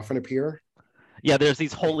angels often appear. Yeah, there's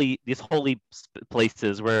these holy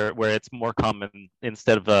places where it's more common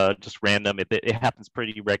instead of just random. It happens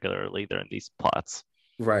pretty regularly there in these plots.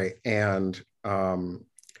 Right. And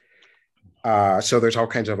so there's all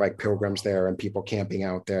kinds of like pilgrims there and people camping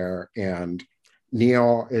out there. And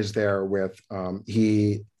Neil is there with,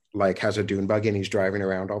 he like has a dune buggy and he's driving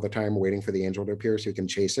around all the time waiting for the angel to appear so he can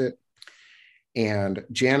chase it. And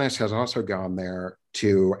Janice has also gone there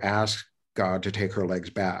to ask God to take her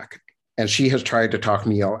legs back. And she has tried to talk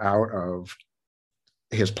Neil out of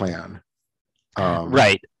his plan.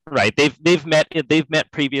 Right. They've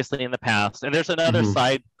met previously in the past, and there's another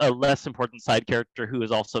a less important side character who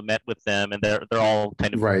has also met with them, and they're all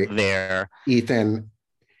kind of there. Ethan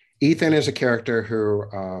is a character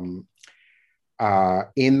who,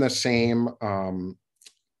 in the same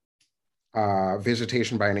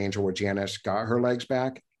visitation by an angel where Janice got her legs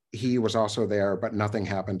back, he was also there, but nothing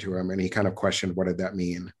happened to him, and he kind of questioned what did that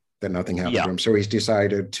mean that nothing happened to him. So he's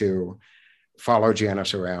decided to follow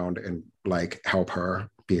Janice around and like help her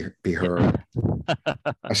be her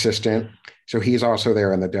assistant. So he's also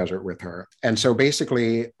there in the desert with her. And so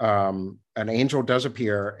basically an angel does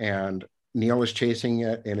appear and Neil is chasing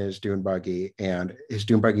it in his dune buggy, and his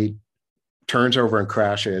dune buggy turns over and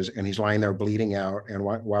crashes, and he's lying there bleeding out. And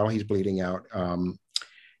while he's bleeding out,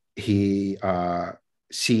 he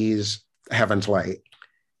sees heaven's light,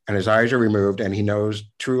 and his eyes are removed, and he knows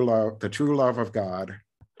the true love of God.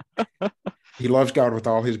 He loves God with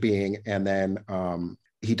all his being, and then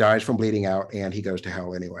he dies from bleeding out, and he goes to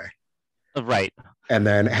hell anyway. Right. And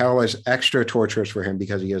then hell is extra torturous for him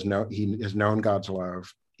because he has known God's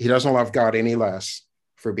love. He doesn't love God any less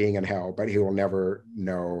for being in hell, but he will never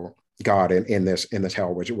know God in this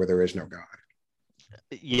hell where there is no God.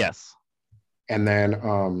 Yes. And then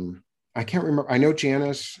I can't remember. I know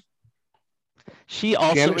Janice. She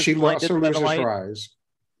also loses her eyes,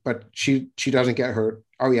 but she doesn't get hurt.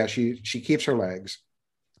 Oh yeah, she keeps her legs.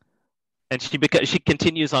 and she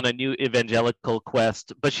continues on a new evangelical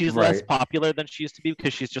quest, but she's less Right. popular than she used to be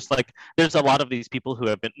because she's just like there's a lot of these people who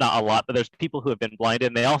have been not a lot, but there's people who have been blinded,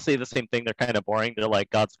 and they all say the same thing. They're kind of boring. They're like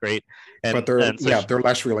God's great, But and so they're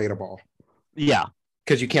less relatable yeah,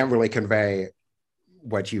 because you can't really convey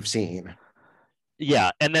what you've seen.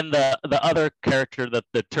 yeah, and then the other character, the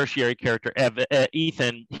tertiary character,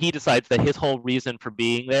 Ethan, he decides that his whole reason for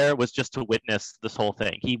being there was just to witness this whole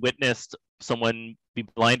thing. He witnessed someone be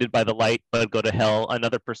blinded by the light but go to hell.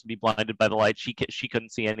 Another person be blinded by the light. She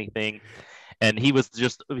couldn't see anything, and he was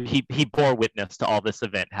just he bore witness to all this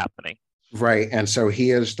event happening. Right. And so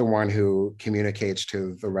he is the one who communicates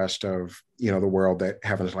to the rest of, the world that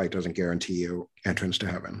heaven's light doesn't guarantee you entrance to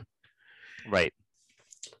heaven. Right.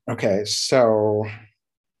 Okay. So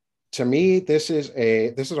to me, this is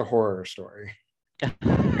a horror story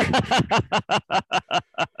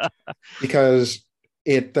because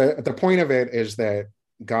the point of it is that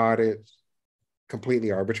God is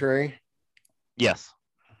completely arbitrary. Yes.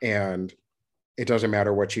 And it doesn't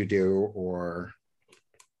matter what you do, or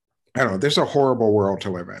I don't know. This is a horrible world to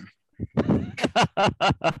live in.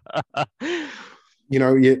 You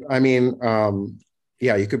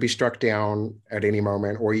could be struck down at any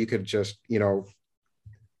moment, or you could just,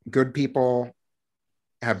 good people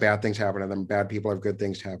have bad things happen to them. Bad people have good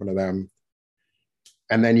things happen to them.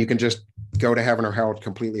 And then you can just go to heaven or hell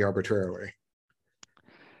completely arbitrarily.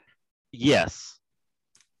 Yes.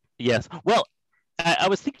 Yes. Well, I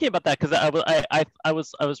was thinking about that because I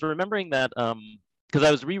was remembering that because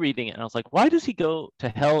I was rereading it and I was like, why does he go to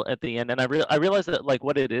hell at the end? And I realized that like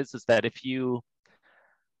what it is that if you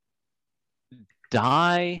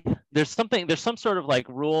die, there's some sort of like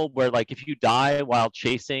rule where like if you die while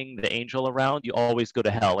chasing the angel around, you always go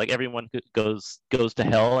to hell. Like everyone goes to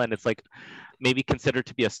hell, and it's like maybe considered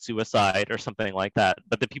to be a suicide or something like that.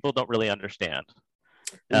 But the people don't really understand.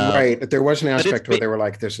 Right. There was an aspect where they were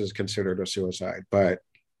like, this is considered a suicide, but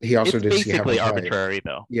he also did see basically heaven's arbitrary light.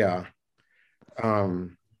 though. Yeah.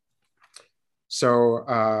 So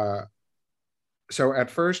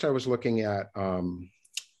at first I was looking at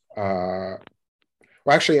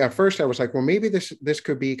well, actually, at first I was like, well, maybe this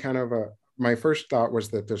could be kind of my first thought was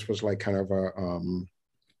that this was like kind of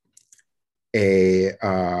a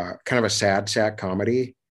sad sack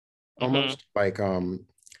comedy, almost like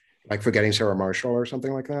Forgetting Sarah Marshall or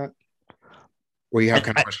something like that, where you have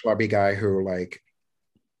kind of a schlubby guy who like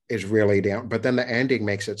is really down, but then the ending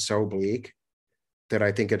makes it so bleak that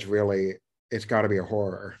I think it's got to be a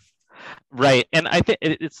horror. Right. And I think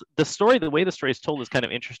it's the way the story is told is kind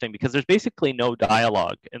of interesting because there's basically no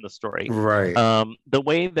dialogue in the story. Right. The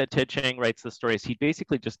way that Ted Chiang writes the story is he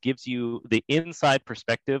basically just gives you the inside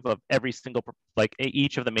perspective of every single, like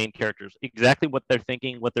each of the main characters, exactly what they're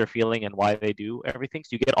thinking, what they're feeling, and why they do everything.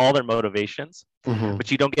 So you get all their motivations, but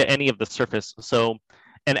you don't get any of the surface. So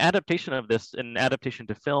an adaptation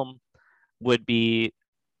to film would be,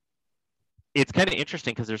 it's kind of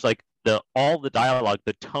interesting because there's like all the dialogue,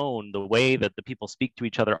 the tone, the way that the people speak to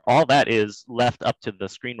each other, all that is left up to the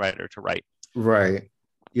screenwriter to write. Right.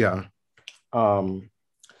 Yeah.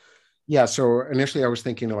 Yeah. So initially I was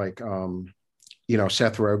thinking like,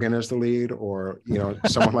 Seth Rogen as the lead or,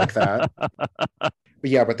 someone like that.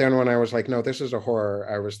 But then when I was like, no, this is a horror,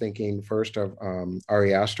 I was thinking first of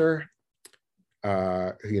Ari Aster,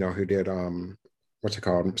 who did, what's it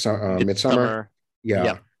called? Midsummer.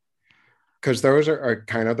 Yeah. Because those are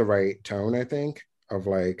kind of the right tone, I think, of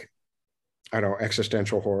like, I don't know,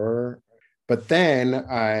 existential horror. But then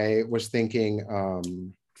I was thinking,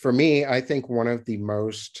 for me, I think the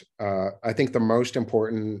most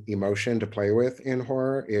important emotion to play with in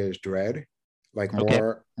horror is dread, like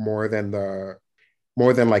more than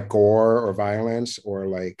like gore or violence or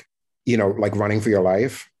like, like running for your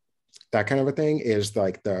life, that kind of a thing is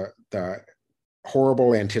like the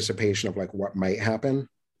horrible anticipation of like what might happen.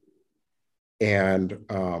 And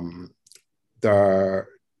the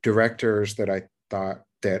directors that I thought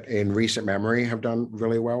that in recent memory have done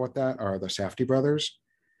really well with that are the Safdie brothers,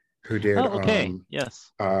 who did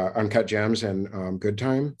Uncut Gems and Good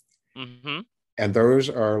Time. Mm-hmm. And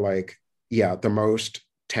those are like, the most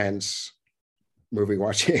tense movie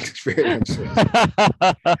watching experiences.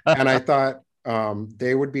 And I thought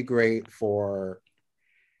they would be great for,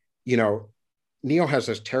 Neil has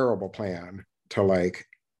this terrible plan to like,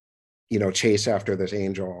 chase after this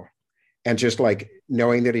angel, and just like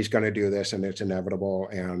knowing that he's going to do this and it's inevitable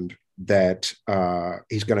and that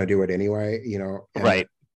he's going to do it anyway, right.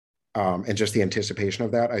 And just the anticipation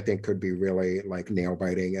of that, I think could be really like nail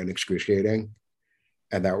biting and excruciating.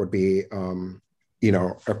 And that would be,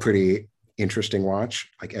 a pretty interesting watch,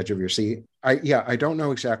 like edge of your seat. I don't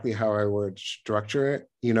know exactly how I would structure it.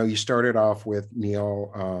 You started off with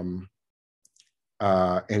Neil,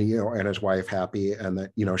 and his wife happy, and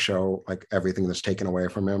that show like everything that's taken away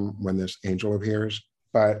from him when this angel appears.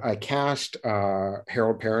 But I cast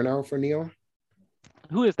Harold Perrineau for Neil.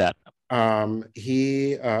 Who is that?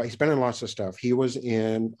 He's been in lots of stuff. He was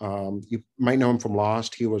in you might know him from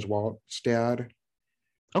Lost. He was Walt's dad.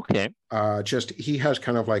 Okay. He has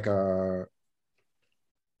kind of like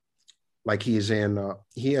he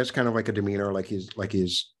has kind of like a demeanor like he's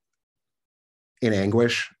in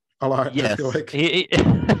anguish a lot. Yes. I feel like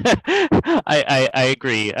I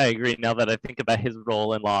agree. I agree now that I think about his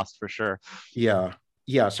role in Lost for sure. Yeah.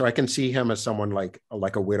 So I can see him as someone like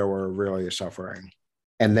a widower really suffering.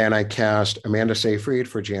 And then I cast Amanda Seyfried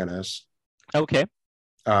for Janice. Okay.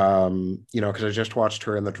 Because I just watched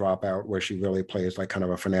her in The Dropout, where she really plays like kind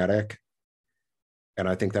of a fanatic, and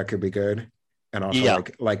I think that could be good. And also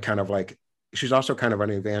like kind of like she's also kind of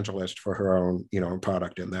an evangelist for her own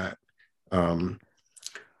product in that,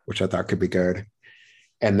 which I thought could be good.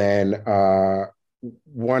 And then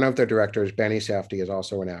one of the directors, Benny Safdie, is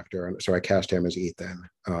also an actor, and so I cast him as Ethan.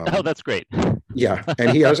 Oh, that's great. Yeah,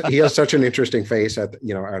 and he has such an interesting face. I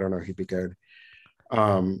don't know, he'd be good.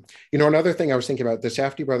 Another thing I was thinking about, the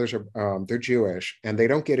Safdie brothers are they're Jewish, and they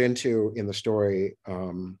don't get into in the story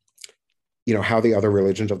how the other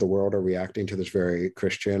religions of the world are reacting to this very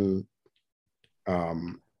Christian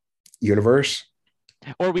universe.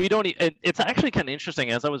 Or we don't. It's actually kind of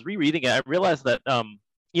interesting. As I was rereading it, I realized that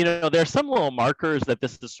there's some little markers that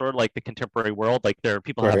this is sort of like the contemporary world. Like there are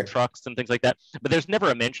people who have trucks and things like that, but there's never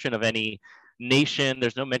a mention of any nation.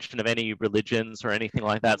 There's no mention of any religions or anything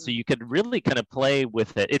like that. So you could really kind of play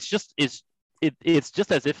with it. It's just as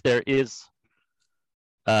if there is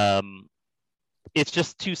it's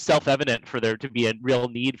just too self-evident for there to be a real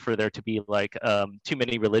need for there to be like too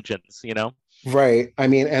many religions, Right. I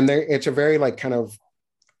mean, and it's a very like kind of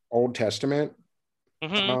Old Testament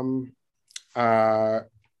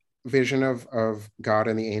vision of God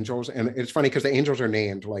and the angels. And it's funny because the angels are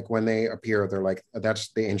named, like when they appear, they're like,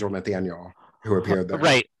 that's the angel Nathaniel who appeared there.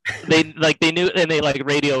 Right. They knew, and they like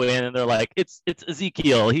radio in, and they're like, it's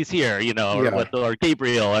Ezekiel, he's here, or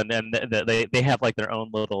Gabriel, and then they have like their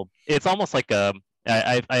own little. It's almost like I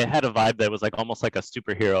had a vibe that was like almost like a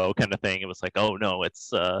superhero kind of thing. It was like, oh no,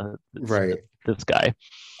 it's right, this guy.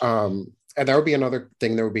 And that would be another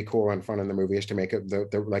thing that would be cool and fun in the movie, is to make it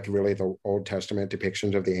the like really the Old Testament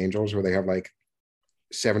depictions of the angels, where they have like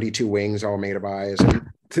 72 wings all made of eyes, and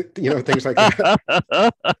things like that.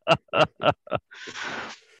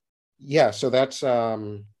 Yeah, so that's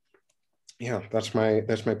that's my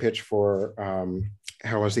pitch for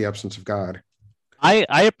How Was the Absence of God.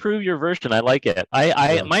 I approve your version. I like it.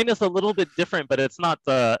 Mine is a little bit different, but it's not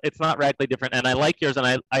radically different. And I like yours,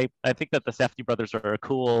 and I think that the Safdie brothers are a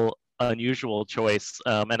cool, unusual choice.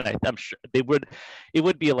 And I'm sure it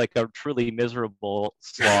would be like a truly miserable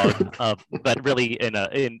slog, but really in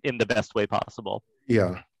the best way possible.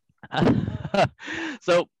 Yeah.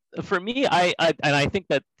 So for me, I think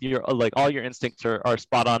that your like all your instincts are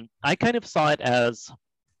spot on. I kind of saw it as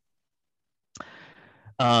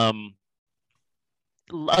a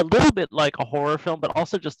little bit like a horror film, but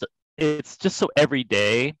also it's just so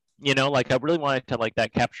everyday, like I really wanted to like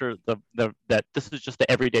that capture that this is just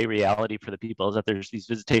the everyday reality for the people, is that there's these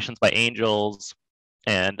visitations by angels.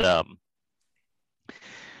 And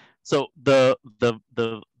so the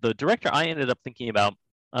director I ended up thinking about,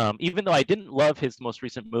 even though I didn't love his most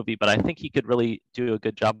recent movie, but I think he could really do a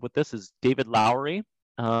good job with this, is David Lowery,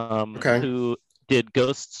 who did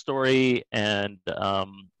Ghost Story and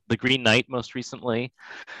The Green Knight most recently.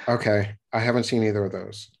 Okay, I haven't seen either of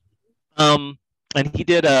those. And he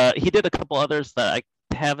did a couple others that I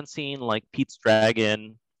haven't seen, like Pete's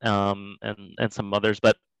Dragon, and some others.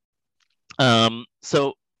 But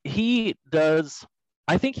so he does.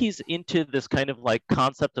 I think he's into this kind of like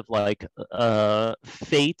concept of like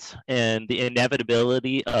fate and the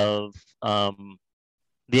inevitability of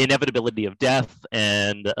death,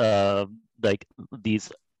 and like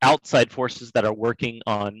these outside forces that are working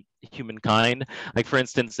on humankind. Like for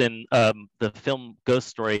instance, in the film Ghost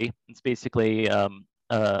Story, it's basically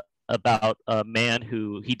about a man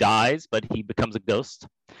who he dies, but he becomes a ghost,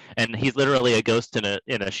 and he's literally a ghost in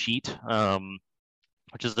a sheet,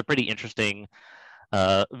 which is a pretty interesting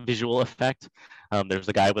visual effect. There's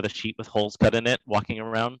a guy with a sheet with holes cut in it walking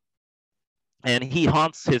around, and he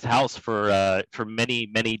haunts his house for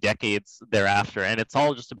many decades thereafter. And it's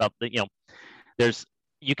all just about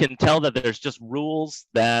you can tell that there's just rules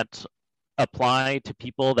that apply to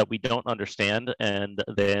people that we don't understand, and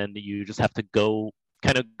then you just have to go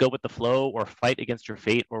kind of go with the flow or fight against your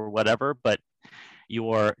fate or whatever, but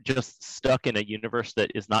you're just stuck in a universe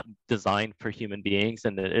that is not designed for human beings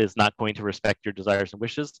and it is not going to respect your desires and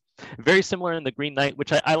wishes. Very similar in The Green Knight,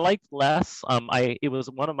 which I liked less. It was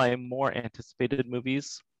one of my more anticipated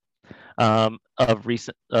movies of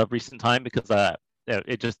recent time, because I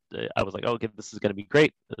was like, oh, okay, this is going to be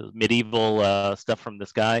great. Medieval stuff from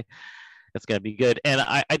this guy. It's going to be good. And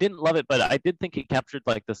I didn't love it, but I did think it captured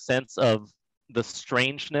like the sense of the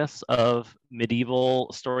strangeness of medieval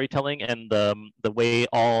storytelling and the way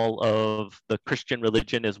all of the Christian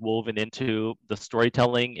religion is woven into the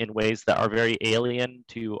storytelling in ways that are very alien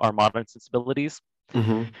to our modern sensibilities.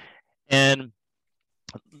 Mm-hmm. And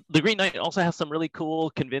The Green Knight also has some really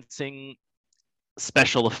cool, convincing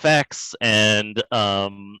special effects and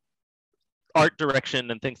art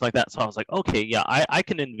direction and things like that. So I was like, okay, yeah, I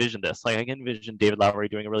can envision this. Like I can envision David Lowery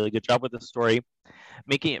doing a really good job with this story,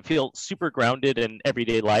 making it feel super grounded in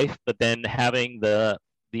everyday life, but then having the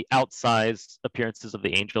outsized appearances of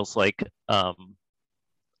the angels like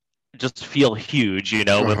just feel huge, you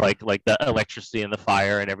know, with like the electricity and the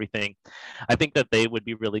fire and everything. I think that they would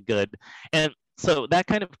be really good. And so that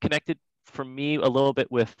kind of connected for me a little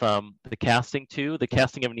bit with the casting too. The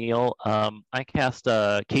casting of Neil. I cast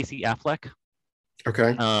Casey Affleck.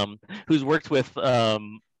 Okay. Who's worked with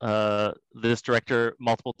this director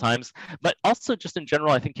multiple times, but also just in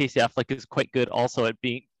general, I think Casey Affleck is quite good also at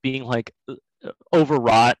being like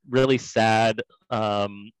overwrought, really sad,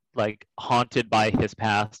 like haunted by his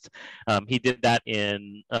past. He did that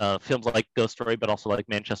in films like Ghost Story, but also like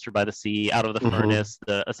Manchester by the Sea, Out of the Furnace,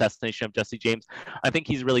 The Assassination of Jesse James. I think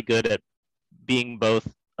he's really good at being both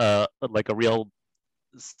like a real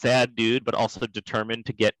sad dude, but also determined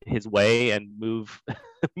to get his way and move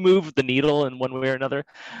the needle in one way or another.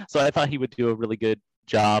 So I thought he would do a really good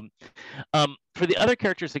job. For the other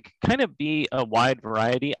characters, it could kind of be a wide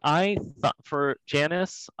variety. I thought for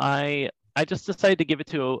Janice, I just decided to give it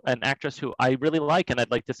to an actress who I really like, and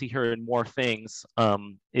I'd like to see her in more things.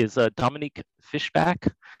 Is Dominique Fishback.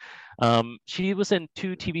 She was in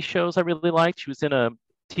 2 TV shows I really liked. She was in a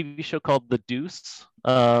TV show called The Deuce,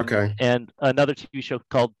 and another TV show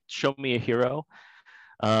called Show Me a Hero.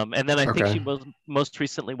 And then I think she was most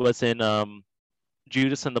recently was in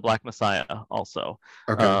Judas and the Black Messiah also.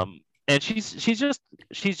 And she's just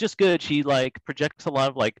good. She like projects a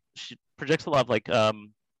lot of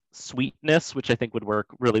sweetness, which I think would work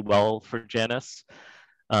really well for Janice.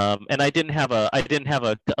 And I didn't have a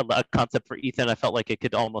concept for Ethan. I felt like it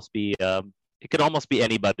could almost be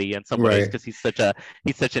anybody in some ways, because he's such an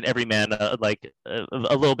everyman, a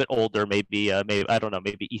little bit older, maybe I don't know,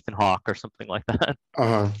 maybe Ethan Hawke or something like that.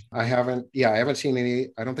 I haven't seen any.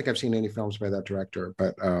 I don't think I've seen any films by that director,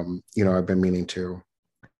 but I've been meaning to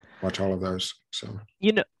watch all of those. So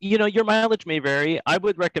your mileage may vary. I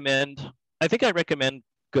recommend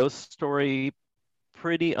Ghost Story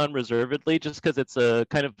pretty unreservedly, just because it's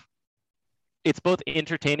both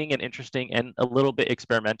entertaining and interesting and a little bit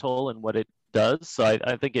experimental in what it does. So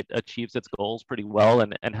I think it achieves its goals pretty well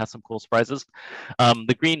and has some cool surprises.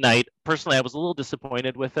 The Green Knight, personally, I was a little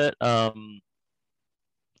disappointed with it.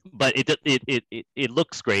 But it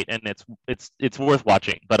looks great and it's worth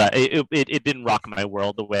watching. But it didn't rock my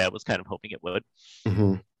world the way I was kind of hoping it would.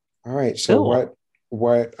 Mm-hmm. All right. So cool.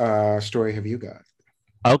 What story have you got?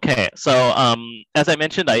 Okay, so as I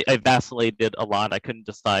mentioned, I vacillated a lot. I couldn't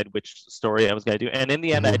decide which story I was going to do, and in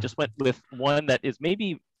the end, I just went with one that is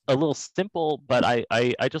maybe a little simple, but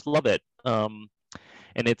I just love it. And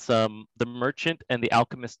it's The Merchant and the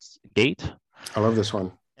Alchemist's Gate. I love this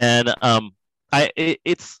one. And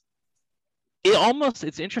it's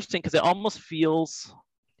interesting because it almost feels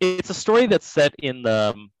it's a story that's set in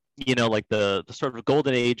the like the sort of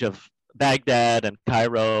golden age of Baghdad and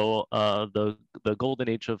Cairo, the golden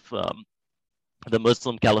age of the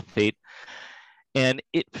Muslim Caliphate, and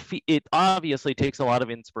it obviously takes a lot of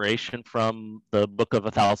inspiration from the Book of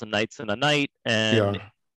 1,000 Nights and a Night, and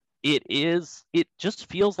it just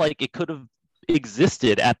feels like it could have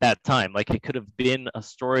existed at that time, like it could have been a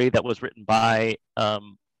story that was written by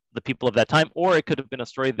the people of that time, or it could have been a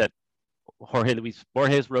story that Jorge Luis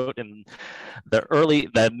Borges wrote in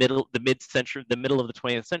the mid-century, the middle of the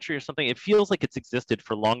 20th century or something. It feels like it's existed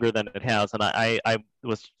for longer than it has, and I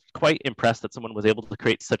was quite impressed that someone was able to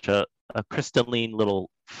create such a crystalline little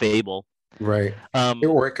fable. Right.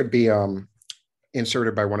 Or it could be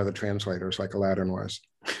inserted by one of the translators, like Aladdin was.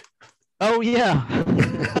 Oh yeah.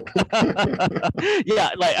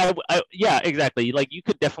 Yeah, exactly. Like you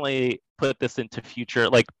could definitely put this into future.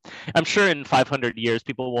 Like I'm sure in 500 years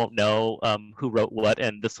people won't know who wrote what,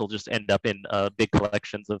 and this will just end up in big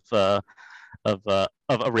collections of of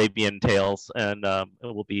Arabian tales, and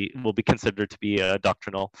it will be considered to be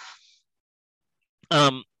doctrinal.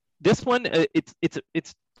 This one,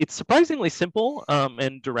 it's surprisingly simple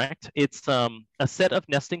and direct. It's a set of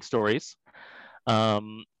nesting stories. A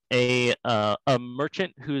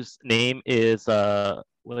merchant whose name is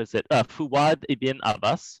what is it? Fuad ibn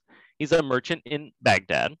Abbas. He's a merchant in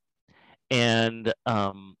Baghdad, and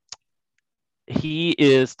he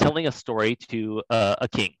is telling a story to a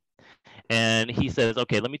king. And he says,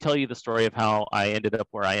 "Okay, let me tell you the story of how I ended up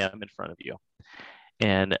where I am in front of you."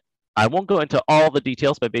 And I won't go into all the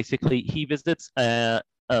details, but basically, he visits a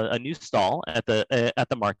new stall at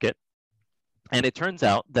the market, and it turns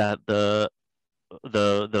out that the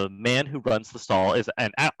man who runs the stall is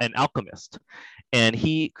an alchemist, and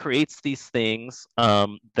he creates these things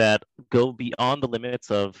that go beyond the limits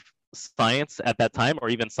of science at that time, or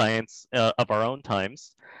even science of our own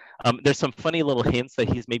times. There's some funny little hints that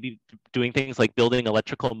he's maybe doing things like building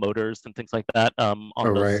electrical motors and things like that on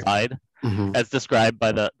the right. side, as described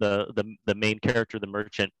by the main character, the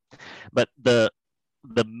merchant. But the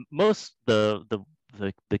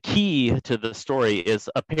key to the story is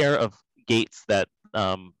a pair of gates that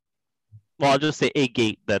well, I'll just say a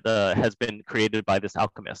gate that has been created by this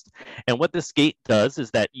alchemist. And what this gate does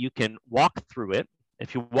is that you can walk through it.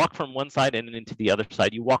 If you walk from one side and into the other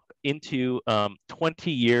side, you walk into 20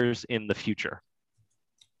 years in the future.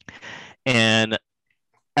 And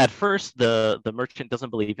at first, the merchant doesn't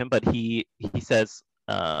believe him, but he says,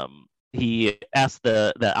 he asks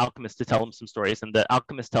the alchemist to tell him some stories, and the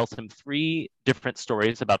alchemist tells him 3 different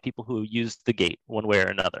stories about people who used the gate one way or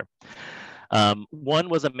another. One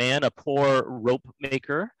was a man, a poor rope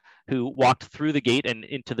maker, who walked through the gate and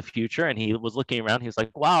into the future, and he was looking around. He was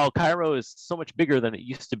like, "Wow, Cairo is so much bigger than it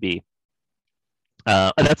used to be."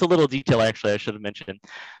 That's a little detail, actually, I should have mentioned.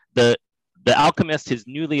 The alchemist is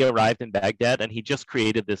newly arrived in Baghdad, and he just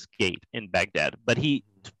created this gate in Baghdad. But he,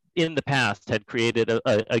 in the past, had created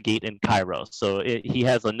a gate in Cairo. So he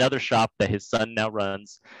has another shop that his son now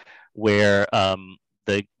runs, where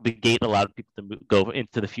the gate allowed people to go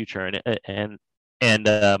into the future, and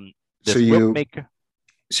this So rope maker.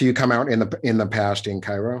 So you come out in the past in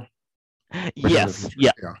Cairo? Yes,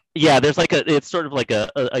 yeah. There's like it's sort of like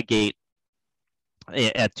a gate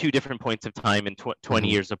at 2 different points of time and 20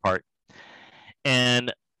 years apart.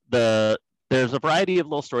 And there's a variety of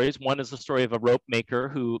little stories. One is the story of a rope maker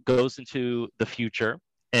who goes into the future,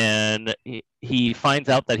 and he finds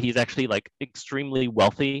out that he's actually like extremely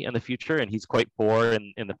wealthy in the future, and he's quite poor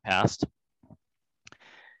in the past.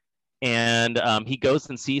 And he goes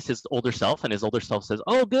and sees his older self, and his older self says,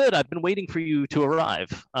 "Oh, good, I've been waiting for you to arrive,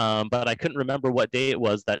 but I couldn't remember what day it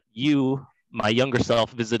was that you, my younger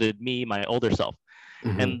self, visited me, my older self."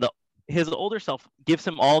 And his older self gives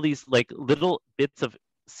him all these like little bits of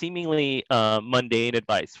seemingly mundane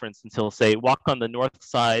advice. For instance, he'll say, "Walk on the north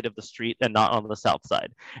side of the street and not on the south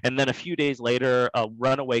side." And then a few days later, a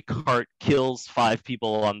runaway cart kills 5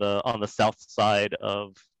 people on the south side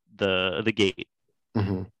of the gate.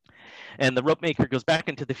 And the rope maker goes back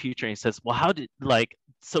into the future, and he says, "Well,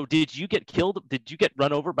 so did you get killed? Did you get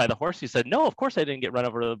run over by the horse?" He said, "No, of course I didn't get run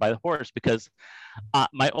over by the horse, because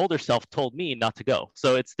my older self told me not to go."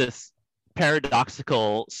 So it's this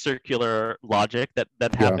paradoxical circular logic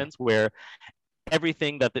that happens, where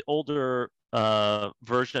everything that the older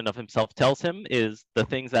version of himself tells him is the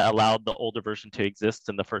things that allowed the older version to exist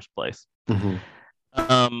in the first place.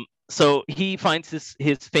 So he finds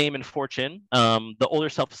his fame and fortune. The older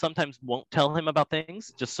self sometimes won't tell him about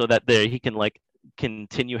things, just so that he can like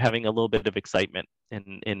continue having a little bit of excitement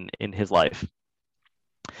in his life.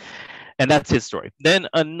 And that's his story. Then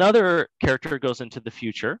another character goes into the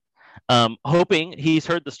future, hoping, he's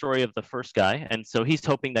heard the story of the first guy, and so he's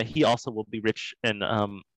hoping that he also will be rich and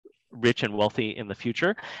wealthy in the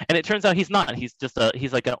future. And it turns out he's not. He's just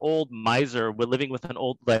he's like an old miser living with an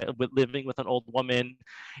old woman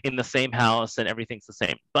in the same house, and everything's the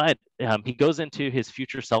same. But he goes into his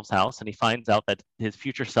future self's house, and he finds out that his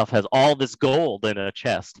future self has all this gold in a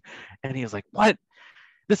chest. And he's like, "What?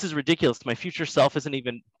 This is ridiculous. My future self isn't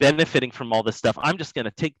even benefiting from all this stuff. I'm just going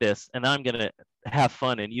to take this and I'm going to have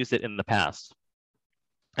fun and use it in the past."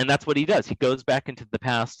 And that's what he does. He goes back into the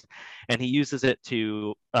past, and he uses it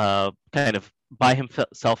to kind of buy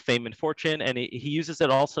himself fame and fortune. And he uses it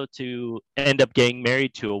also to end up getting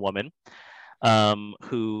married to a woman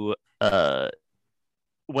who,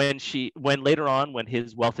 when later on, when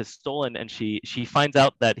his wealth is stolen, and she finds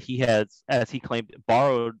out that he has, as he claimed,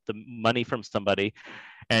 borrowed the money from somebody.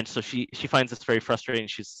 And so she finds this very frustrating.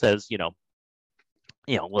 She says,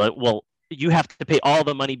 well, you have to pay all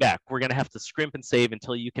the money back. We're going to have to scrimp and save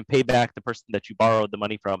until you can pay back the person that you borrowed the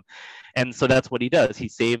money from. And so that's what he does. He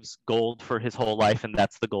saves gold for his whole life, and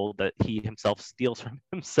that's the gold that he himself steals from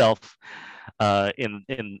himself in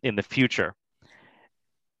the future.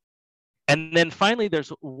 And then finally, there's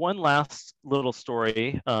one last little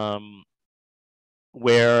story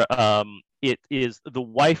where it is the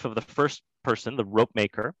wife of the first person, the rope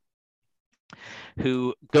maker,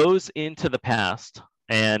 who goes into the past.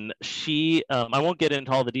 And she, I won't get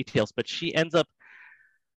into all the details, but she ends up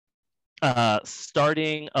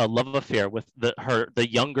starting a love affair with the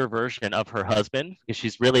younger version of her husband, because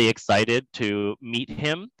she's really excited to meet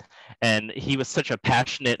him. And he was such a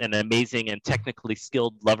passionate and amazing and technically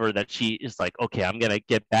skilled lover that she is like, okay, I'm going to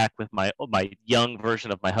get back with my young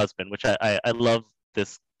version of my husband, which I love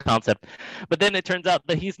this concept. But then it turns out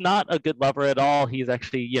that he's not a good lover at all. He's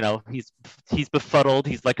actually, he's befuddled.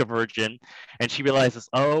 He's like a virgin. And she realizes,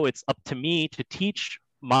 oh, it's up to me to teach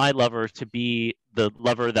my lover to be the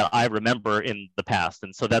lover that I remember in the past.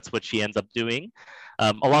 And so that's what she ends up doing,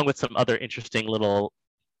 along with some other interesting little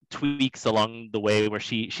tweaks along the way, where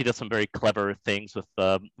she does some very clever things with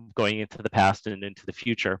going into the past and into the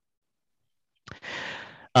future.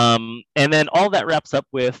 And then all that wraps up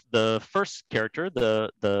with the first character,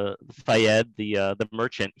 the Fayed, the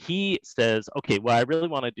merchant. He says, okay, what I really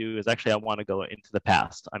want to do is actually I want to go into the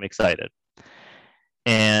past. I'm excited.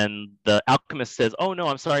 And the alchemist says, oh no,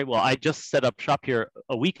 I'm sorry, well, I just set up shop here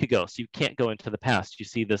a week ago, so you can't go into the past. You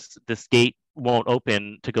see, this gate won't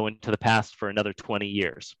open to go into the past for another 20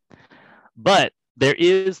 years. But there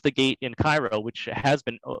is the gate in Cairo, which has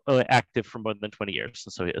been active for more than 20 years.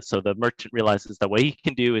 So the merchant realizes that what he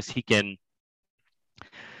can do is he can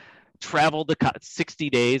travel the 60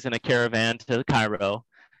 days in a caravan to Cairo,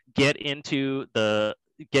 go through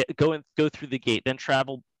the gate, then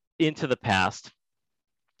travel into the past,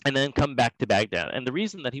 and then come back to Baghdad. And the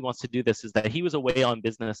reason that he wants to do this is that he was away on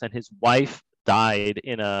business and his wife died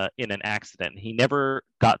in an accident. He never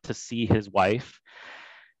got to see his wife.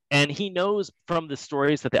 And he knows from the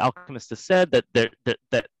stories that the alchemist has said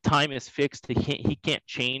that time is fixed. He can't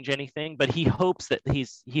change anything, but he hopes,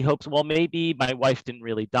 well, maybe my wife didn't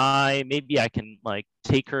really die. Maybe I can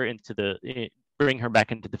take her bring her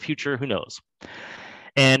back into the future. Who knows?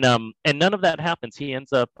 And none of that happens. He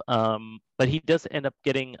ends up, but he does end up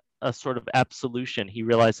getting a sort of absolution. He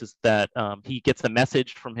realizes that he gets a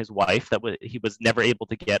message from his wife that he was never able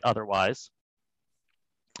to get otherwise,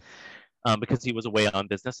 because he was away on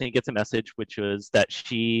business. And he gets a message, which was that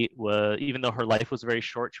she was, even though her life was very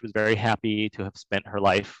short, she was very happy to have spent her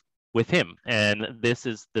life with him. And this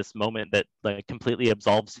is this moment that completely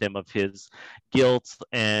absolves him of his guilt,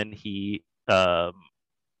 and he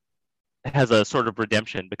has a sort of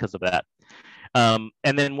redemption because of that.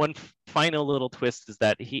 And then one final little twist is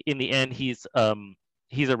that in the end, he's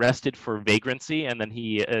arrested for vagrancy, and then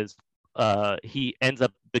he ends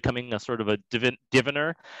up becoming a sort of a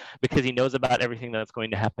diviner, because he knows about everything that's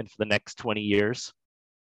going to happen for the next 20 years.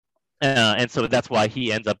 And so that's why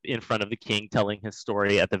he ends up in front of the king telling his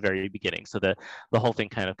story at the very beginning. So the whole thing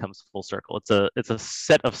kind of comes full circle. It's a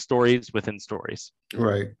set of stories within stories.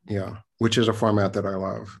 Right. Yeah. Which is a format that I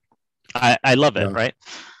love. I love it. Right.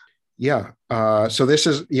 Yeah. So this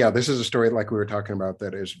is a story like we were talking about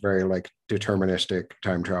that is very deterministic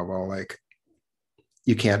time travel.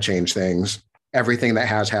 You can't change things. Everything that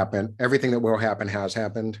has happened, everything that will happen has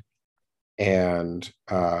happened. And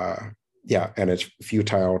and it's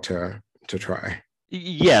futile to try.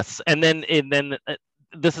 Yes. And then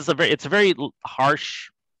this is it's a very harsh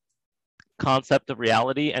concept of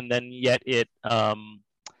reality. And then yet it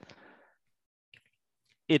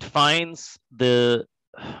finds a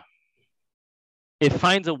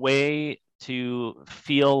way to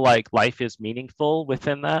feel like life is meaningful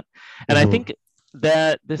within that. And I think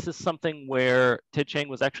that this is something where Ted Chiang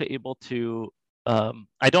was actually able to,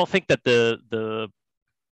 I don't think that the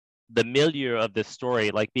milieu of this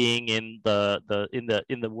story, like being in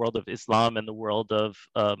the world of Islam and the world of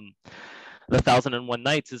the 1001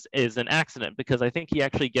 Nights is an accident, because I think he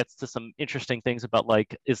actually gets to some interesting things about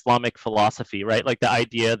Islamic philosophy, right? Like the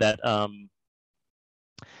idea that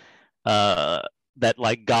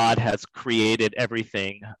that God has created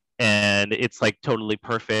everything, and it's totally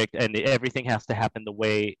perfect, and everything has to happen the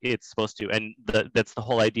way it's supposed to, and that's the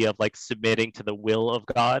whole idea of submitting to the will of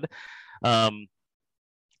God.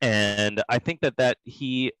 And I think that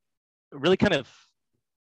he really kind of,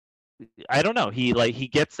 I don't know, he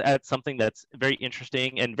gets at something that's very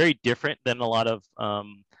interesting and very different than a lot of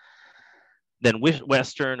than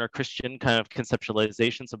Western or Christian kind of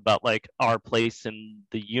conceptualizations about our place in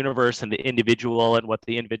the universe and the individual and what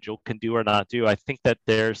the individual can do or not do. I think that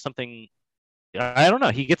there's something I don't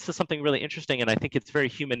know, he gets to something really interesting, and I think it's very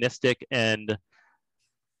humanistic, and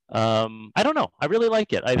I don't know, I really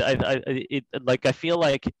like it. I feel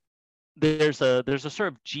like there's a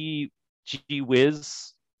sort of G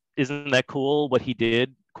whiz, isn't that cool what he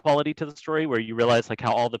did quality to the story, where you realize like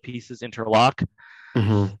how all the pieces interlock.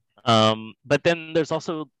 Mm-hmm. But then there's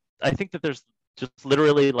also, I think that there's just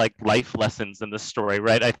literally like life lessons in this story,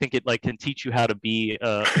 right? I think it like can teach you how to be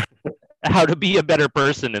a better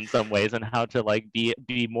person in some ways, and how to like be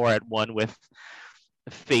more at one with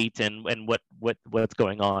fate, and what's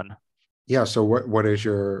going on. Yeah. So what's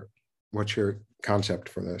your concept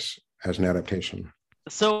for this as an adaptation?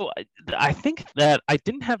 So I think that I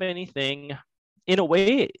didn't have anything. In a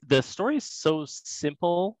way, the story is so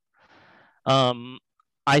simple. Um,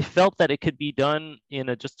 I felt that it could be done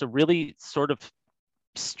in just a really sort of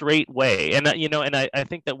straight way, and I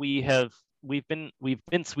think that we've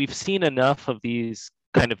seen enough of these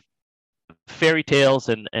kind of fairy tales,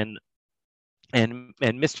 and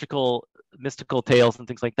mystical tales and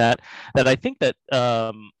things like that, that I think that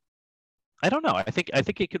I don't know. I think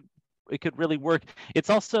it could really work. It's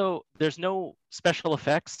also, there's no special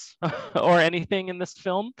effects or anything in this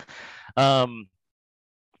film. Um,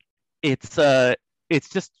 it's just It's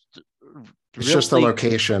just the really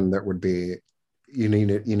location that would be, you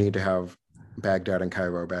need to have Baghdad and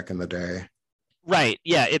Cairo back in the day. right.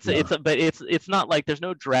 Yeah, Yeah. but it's not like there's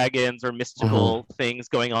no dragons or Mm-hmm. mystical things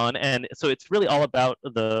going on, and so it's really all about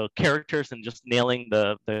the characters and just nailing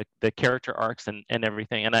the character arcs, and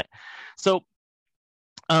everything. And so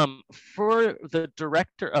for the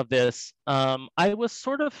director of this, I was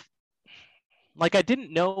sort of like, I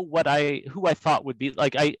didn't know who I thought would be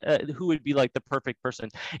like, I who would be like the perfect person.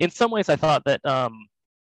 In some ways, I thought that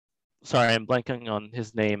sorry, I'm blanking on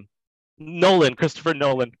his name. Nolan, Christopher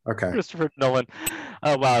Nolan. Okay. Christopher Nolan.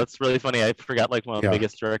 Oh wow, it's really funny. I forgot like one of the Yeah.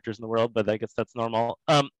 biggest directors in the world, but I guess that's normal.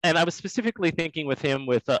 And I was specifically thinking with him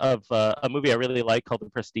of a movie I really like called The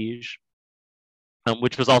Prestige,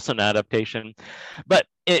 which was also an adaptation. But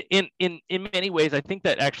in many ways, I think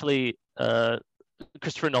that actually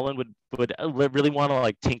Christopher Nolan would really want to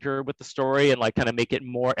like tinker with the story, and like kind of make it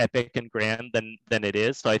more epic and grand than it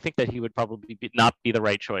is. So I think that he would probably not be the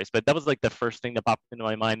right choice. But that was like the first thing that popped into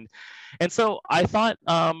my mind, and so I thought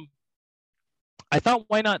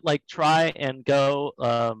why not like try and go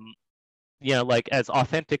like as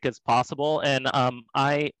authentic as possible. And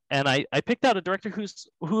I picked out a director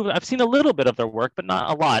who I've seen a little bit of their work, but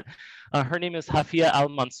not a lot. Her name is Hafia Al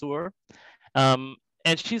Mansour. Um,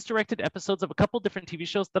 and she's directed episodes of a couple different TV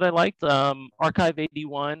shows that I liked. Archive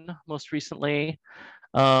 81, most recently.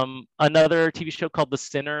 Another TV show called The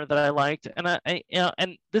Sinner that I liked, and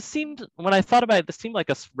and this seemed, when I thought about it, this seemed like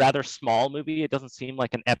a rather small movie. It doesn't seem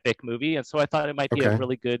like an epic movie, and so I thought it might be a Okay.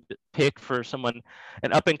 really good pick for an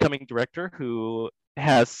up and coming director who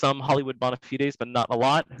has some Hollywood bona fides, but not a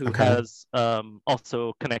lot. Who Okay. has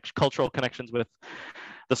also cultural connections with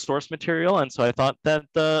the source material, and so I thought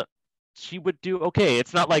that she would do okay.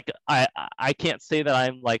 It's not like I can't say that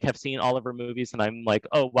I'm like have seen all of her movies and I'm like,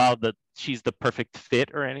 oh wow, that she's the perfect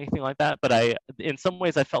fit or anything like that. But in some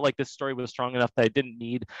ways, I felt like this story was strong enough that I didn't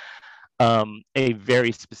need a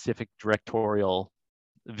very specific directorial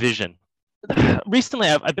vision. Recently,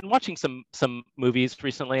 I've been watching some movies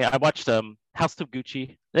recently. I watched House of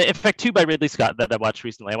Gucci. In fact, two by Ridley Scott that I watched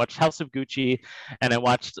recently. I watched House of Gucci, and I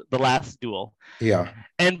watched The Last Duel. Yeah.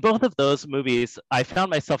 And both of those movies, I found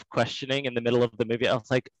myself questioning in the middle of the movie. I was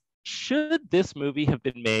like, should this movie have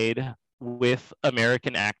been made with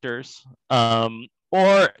American actors?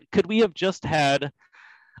 Or could we have just had,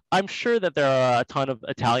 I'm sure that there are a ton of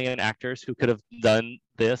Italian actors who could have done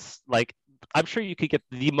this. Like, I'm sure you could get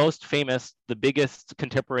the most famous, the biggest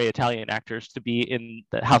contemporary Italian actors to be in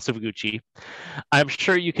the House of Gucci. I'm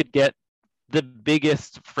sure you could get the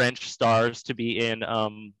biggest French stars to be in uh,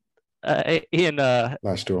 in uh,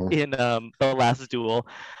 Last duel. The Last Duel.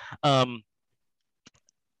 Um,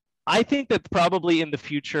 I think that probably in the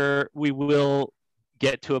future we will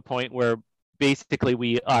get to a point where basically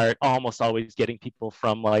we are almost always getting people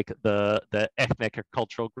from like the ethnic or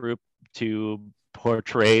cultural group to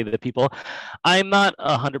portray the people. I'm not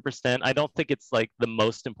 100%. I don't think it's like the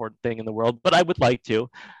most important thing in the world, but I would like to.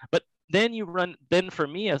 But then for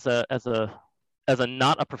me as a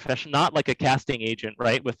not a profession, not like a casting agent,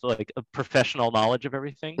 right, with like a professional knowledge of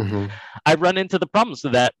everything, Mm-hmm. I run into the problems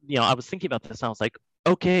of that. I was thinking about this and I was like,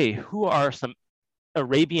 okay, who are some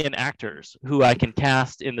Arabian actors who I can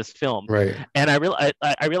cast in this film? Right. And I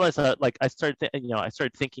realized that like I started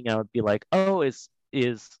thinking I would be like, oh, is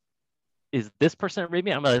is this person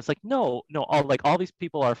Arabian? It's like, no, all these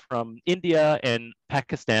people are from India and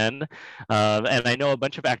Pakistan, and I know a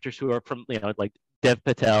bunch of actors who are from, like Dev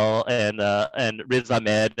Patel and Riz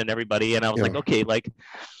Ahmed and everybody. And I was like, Yeah. okay, like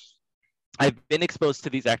I've been exposed to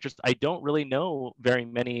these actors. I don't really know very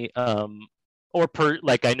many,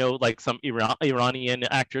 like I know like some Iranian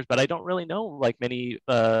actors, but I don't really know like many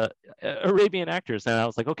Arabian actors. And I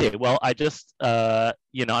was like, okay, well, I'm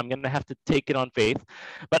gonna have to take it on faith.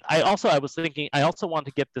 But I was thinking, I also want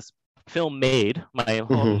to get this film made, my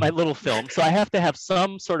little film, so I have to have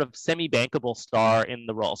some sort of semi-bankable star in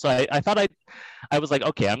the role. So I thought I was like,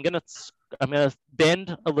 okay, I'm gonna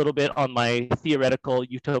bend a little bit on my theoretical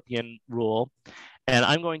utopian rule, and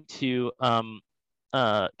I'm going to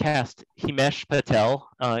cast Himesh Patel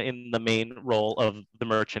in the main role of the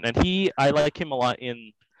merchant. And I like him a lot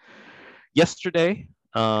in Yesterday,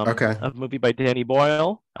 Okay. a movie by Danny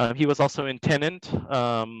Boyle. He was also in Tenant.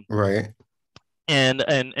 Right.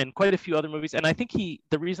 And quite a few other movies. And I think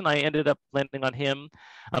the reason I ended up landing on him,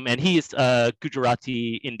 and he is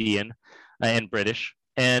Gujarati Indian and British.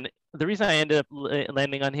 And the reason I ended up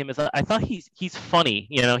landing on him is I thought he's funny.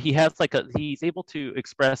 He has he's able to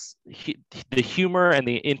express the humor and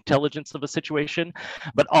the intelligence of a situation,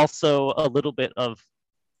 but also a little bit of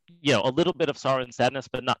sorrow and sadness,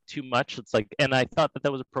 but not too much. It's like, and I thought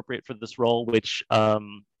that was appropriate for this role, which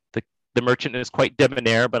the merchant is quite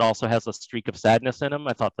debonair, but also has a streak of sadness in him.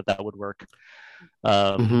 I thought that would work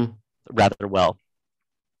rather well.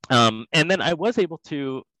 And then I was able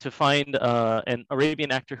to find an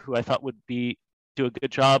Arabian actor who I thought would do a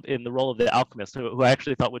good job in the role of the alchemist, who I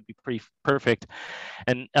actually thought would be pretty perfect.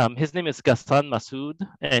 And his name is Ghassan Masood,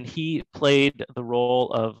 and he played the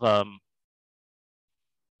role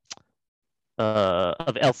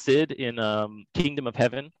of El Cid in Kingdom of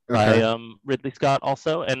Heaven by Ridley Scott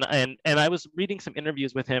also. And I was reading some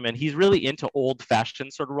interviews with him, and he's really into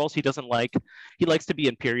old-fashioned sort of roles. He likes to be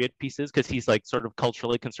in period pieces because he's like sort of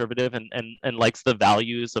culturally conservative and likes the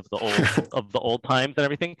values of the old of the old times and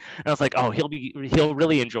everything. And I was like, oh, he'll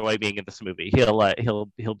really enjoy being in this movie.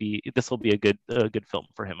 This will be a good film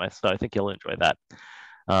for him. So I think he'll enjoy that.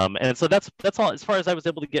 And so that's all as far as I was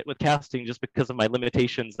able to get with casting, just because of my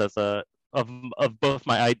limitations of both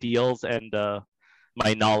my ideals and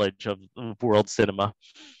my knowledge of world cinema.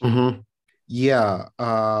 Yeah,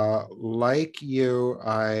 like you,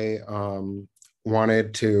 I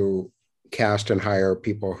wanted to cast and hire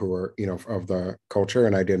people who are of the culture,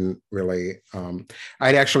 and I didn't really.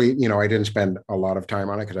 I'd actually, I didn't spend a lot of time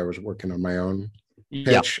on it because I was working on my own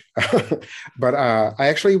pitch. Yep. But I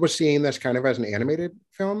actually was seeing this kind of as an animated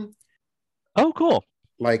film. Oh, cool.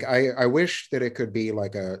 Like I wish that it could be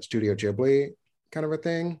like a Studio Ghibli kind of a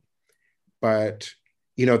thing, but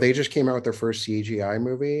they just came out with their first CGI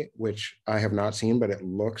movie, which I have not seen, but it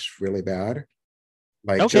looks really bad,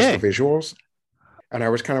 like just the visuals. And I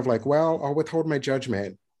was kind of like, well, I'll withhold my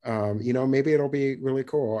judgment. Maybe it'll be really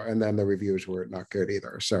cool. And then the reviews were not good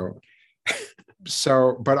either.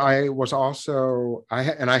 But I was also I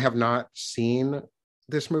have not seen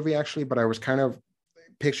this movie actually, but I was kind of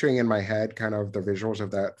picturing in my head kind of the visuals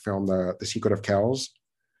of that film, the Secret of Kells.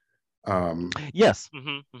 Yes.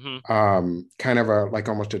 Kind of like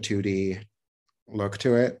almost a 2D look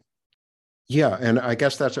to it. Yeah, and I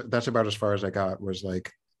guess that's about as far as I got, was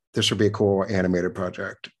like, this would be a cool animated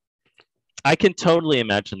project. I can totally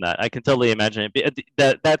imagine that. I can totally imagine it.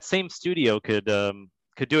 That same studio could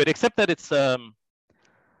do it, except that it's the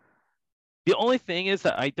only thing is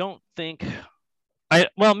that I don't think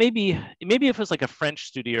maybe if it was like a French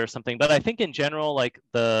studio or something, but I think in general, like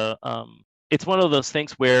it's one of those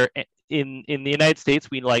things where in the United States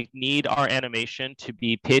we like need our animation to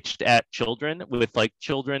be pitched at children, with like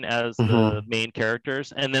children as the main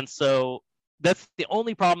characters, and then so that's the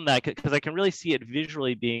only problem because I can really see it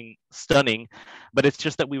visually being stunning, but it's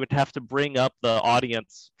just that we would have to bring up the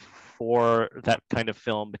audience for that kind of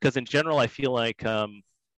film, because in general I feel like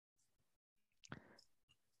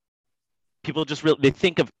people just they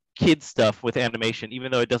think of kid stuff with animation,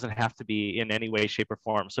 even though it doesn't have to be in any way, shape, or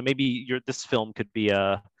form. So maybe this film could be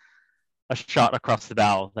a shot across the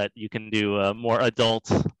bow that you can do a more adult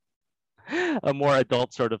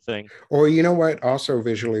sort of thing. Or what also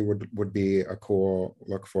visually would be a cool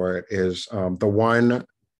look for it is the one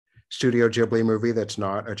Studio Ghibli movie that's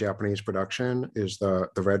not a Japanese production is the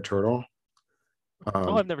Red Turtle.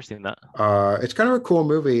 I've never seen that. It's kind of a cool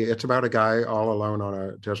movie. It's about a guy all alone on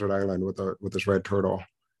a desert island with this red turtle,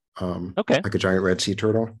 like a giant red sea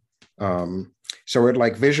turtle. So it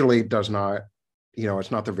like visually does not,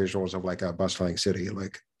 it's not the visuals of like a bustling city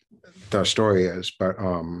like the story is, but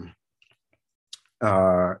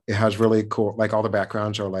It has really cool, like all the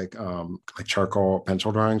backgrounds are like charcoal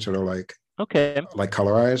pencil drawings that are Okay. like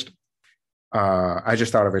colorized. I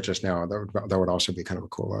just thought of it just now. That would also be kind of a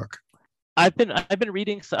cool look. I've been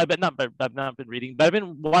reading. So I've not been reading, but I've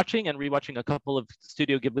been watching and rewatching a couple of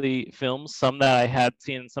Studio Ghibli films. Some that I had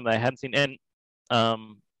seen, some that I hadn't seen. And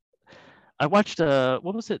um, I watched what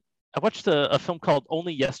was it? I watched a film called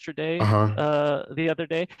Only Yesterday Uh-huh. the other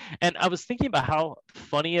day, and I was thinking about how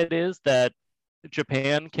funny it is that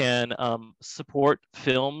Japan can support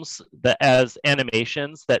films that as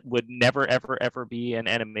animations that would never ever ever be an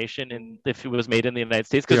animation in if it was made in the United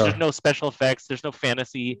States, because there's Yeah. no special effects, there's no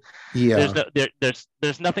fantasy, there's Yeah. no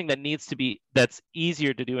there's nothing that needs to be that's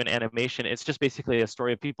easier to do in animation. It's just basically a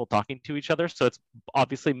story of people talking to each other, so it's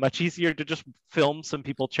obviously much easier to just film some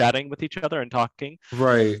people chatting with each other and talking.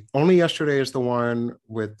 Right. Only Yesterday is the one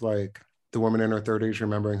with like the woman in her 30s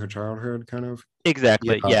remembering her childhood, kind of. Yeah.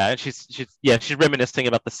 Exactly, yeah. And she's reminiscing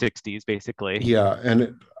about the 60s basically. Yeah.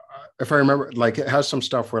 And if I remember, like it has some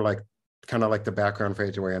stuff where like kind of like the background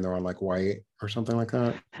fades away and they're on like white or something like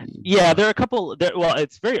that. Yeah, there are a couple there. Well,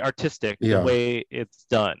 it's very artistic the Yeah. way it's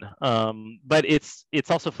done. But it's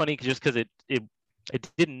also funny just because it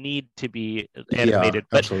didn't need to be Yeah, animated.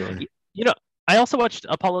 But absolutely. you know, I also watched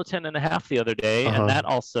Apollo 10 and a half the other day, and Uh-huh. that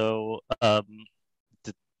also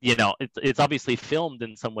it's obviously filmed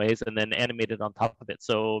in some ways and then animated on top of it.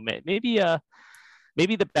 So maybe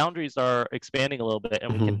the boundaries are expanding a little bit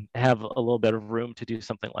and we Hmm. can have a little bit of room to do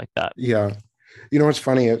something like that. Yeah. You know what's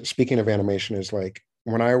funny? Speaking of animation, is like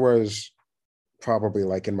when I was probably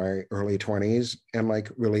like in my early 20s and like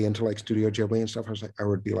really into like Studio Ghibli and stuff, I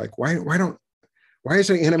would be like, why is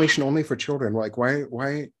it animation only for children? Like, why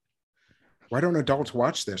don't adults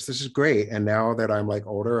watch this? This is great. And now that I'm like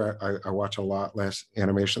older, I watch a lot less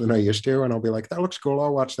animation than I used to. And I'll be like, that looks cool.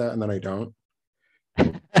 I'll watch that. And then I don't.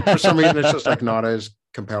 For some reason, it's just like not as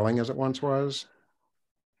compelling as it once was.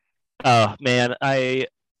 Oh man, I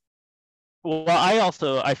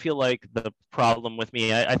feel like the problem with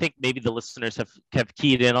me, I think maybe the listeners have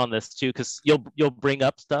keyed in on this too, because you'll bring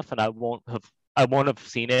up stuff and I won't have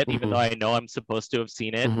seen it, even though Hmm. I know I'm supposed to have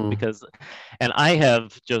seen it, Hmm. because and I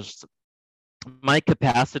have just my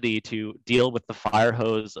capacity to deal with the fire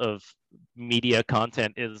hose of media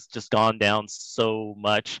content is just gone down so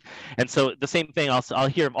much. And so the same thing, I'll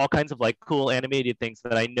hear all kinds of like cool animated things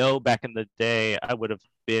that I know back in the day I would have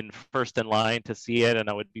been first in line to see it,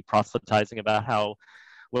 and I would be proselytizing about how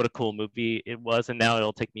what a cool movie it was, and now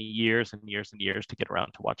it'll take me years and years and years to get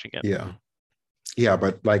around to watching it. Yeah. Yeah.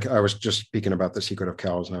 But like I was just speaking about The Secret of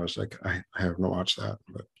Kells and I was like, I haven't watched that,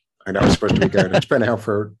 but I know it's supposed to be good. It's been out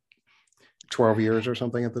for 12 years or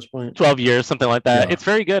something at this point. 12 years, something like that. Yeah. It's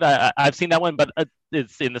very good. I've seen that one, but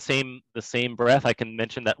it's in the same breath. I can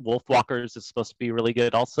mention that Wolf Walkers is supposed to be really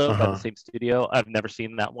good also by the Uh-huh. same studio. I've never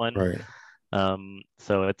seen that one. Right.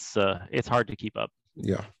 So it's hard to keep up.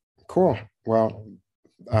 Yeah. Cool. Well,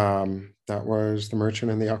 that was The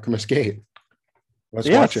Merchant and the Alchemist Gate. Let's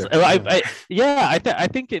watch Yes, it. Yeah. yeah,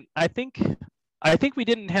 I think we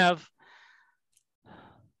didn't have.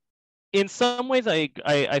 In some ways, I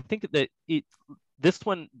think that this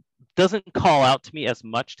one doesn't call out to me as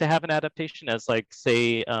much to have an adaptation as like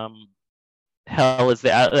say Hell is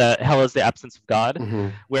the Absence of God, Hmm.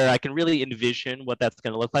 where I can really envision what that's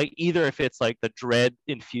going to look like, either if it's like the dread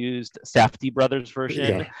infused Safdie brothers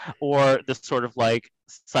version Yeah. or the sort of like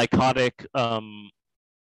psychotic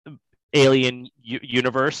alien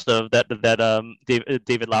universe of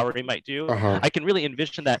David Lowery might do. Uh-huh. I can really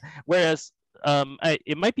envision that. Whereas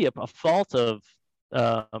it might be a fault of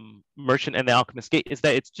Merchant and the Alchemist Gate is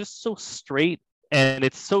that it's just so straight and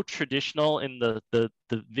it's so traditional in the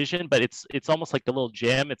vision, but it's almost like the little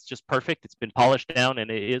gem. It's just perfect. It's been polished down,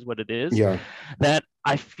 and it is what it is. Yeah. That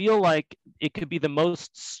I feel like it could be the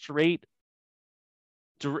most straight,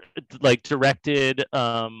 like directed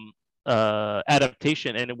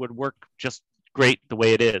adaptation, and it would work just great the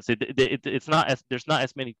way it is. It's not as there's not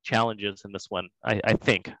as many challenges in this one. I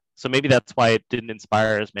think so. Maybe that's why it didn't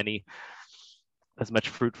inspire as much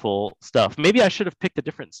fruitful stuff. Maybe I should have picked a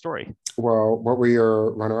different story. Well, what were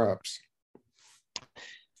your runner-ups?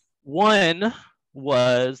 One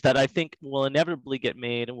was that I think will inevitably get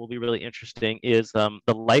made and will be really interesting is the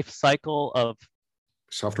life cycle of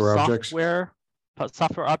Software objects?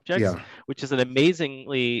 software objects, Yeah. which is an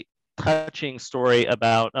amazingly touching story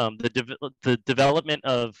about the development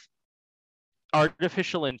of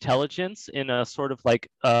artificial intelligence in a sort of like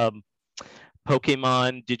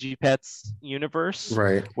Pokemon Digipets universe,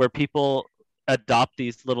 Right. where people adopt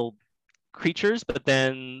these little creatures, but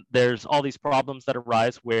then there's all these problems that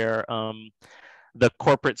arise where the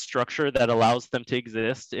corporate structure that allows them to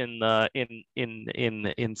exist in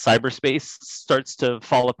cyberspace starts to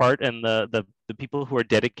fall apart, and the people who are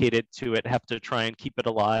dedicated to it have to try and keep it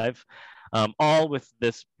alive, all with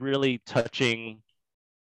this really touching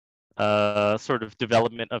sort of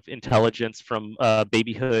development of intelligence from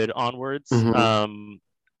babyhood onwards. Mm-hmm.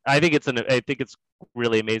 I think it's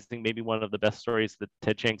really amazing. Maybe one of the best stories that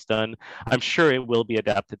Ted Chiang's done. I'm sure it will be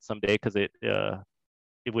adapted someday because it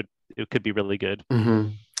could be really good. Mm-hmm.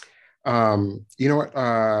 You know what?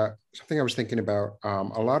 Something I was thinking about.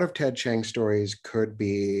 A lot of Ted Chiang stories could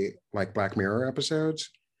be like Black Mirror episodes,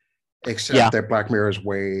 except Yeah, that Black Mirror is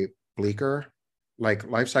way bleaker. Like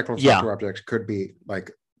Life Cycle of yeah. Software Objects could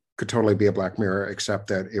totally be a Black Mirror, except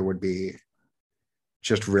that it would be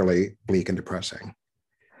just really bleak and depressing.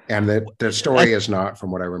 And the I story is not,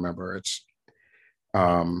 from what I remember. It's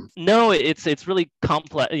No, it's really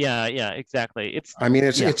complex. Yeah, yeah, exactly. I mean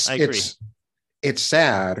Yeah, I agree. it's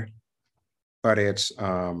sad, but it's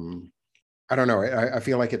I don't know. I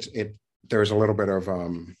feel like there's a little bit of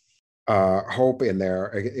hope in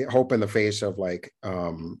there, hope in the face of like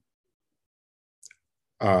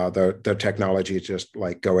the technology just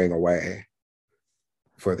like going away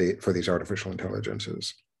for these artificial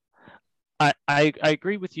intelligences. I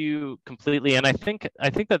agree with you completely, and I think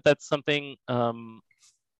that that's something.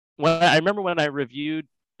 When I remember when I reviewed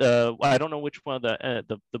I don't know which one of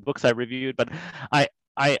the books I reviewed, but I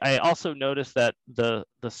I also noticed that the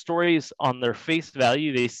stories on their face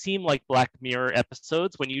value, they seem like Black Mirror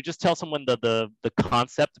episodes. When you just tell someone the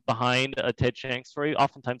concept behind a Ted Chiang story,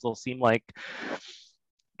 oftentimes they'll seem like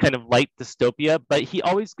kind of light dystopia, but he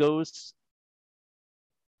always goes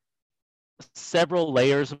several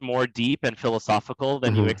layers more deep and philosophical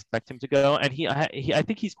than you Mm-hmm. expect him to go. And I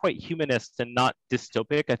think he's quite humanist and not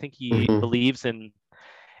dystopic. I think he Mm-hmm. believes in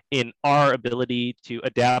our ability to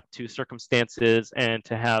adapt to circumstances and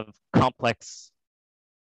to have complex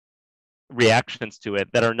reactions to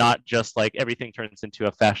it that are not just like everything turns into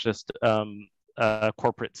a fascist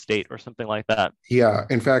corporate state or something like that. Yeah.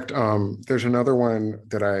 In fact, there's another one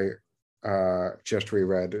that I just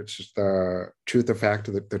reread. It's just the Truth of Fact,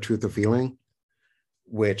 the Truth of Feeling,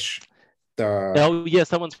 which the Oh yes,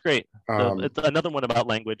 that one's great. um, It's another one about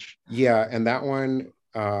language. yeah, and that one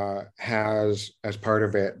has as part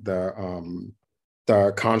of it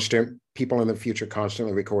the constant people in the future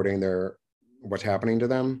constantly recording their what's happening to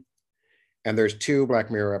them. And there's two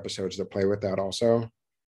Black Mirror episodes that play with that also,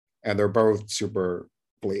 and they're both super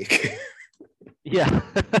bleak. Yeah.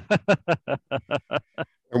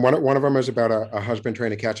 And one of them is about a husband trying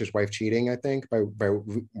to catch his wife cheating, I think, by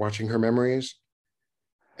watching her memories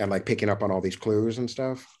and like picking up on all these clues and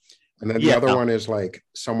stuff. And then the other Yeah. one is like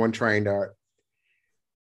someone trying to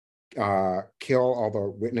kill all the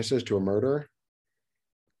witnesses to a murder,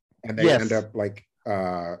 and they end Yes. up like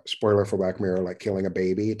spoiler for Black Mirror, like killing a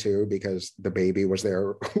baby too, because the baby was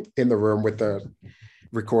there in the room with the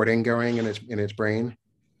recording going in its brain.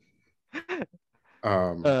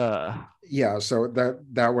 Um, Uh, yeah, so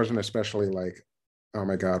that wasn't especially like, oh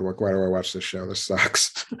my god, why do I watch this show? This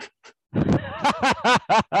sucks.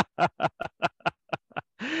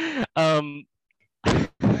 um,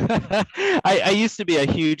 I used to be a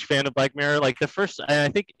huge fan of Black Mirror. Like the first, I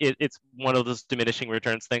think it's one of those diminishing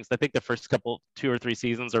returns things. I think the first couple, 2 or 3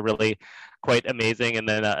 seasons are really quite amazing, and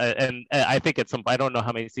then I think at some, I don't know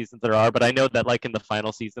how many seasons there are, but I know that like in the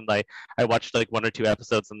final season, I watched like 1 or 2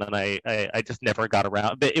 episodes, and then I just never got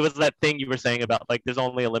around. But it was that thing you were saying about like there's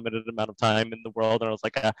only a limited amount of time in the world, and I was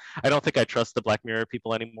like, I don't think I trust the Black Mirror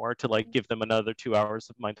people anymore to like give them another 2 hours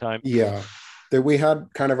of my time. Yeah, that we had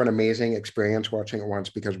kind of an amazing experience watching it once,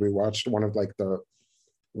 because we watched one of like the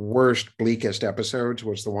worst bleakest episodes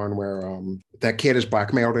was the one where that kid is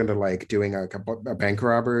blackmailed into like doing a bank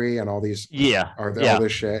robbery and all these Yeah, all yeah.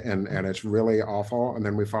 this shit, and it's really awful. And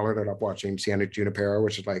then we followed it up watching Santa Junipero,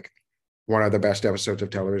 which is like one of the best episodes of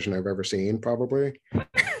television I've ever seen, probably.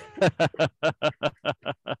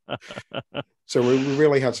 So we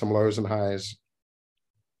really had some lows and highs.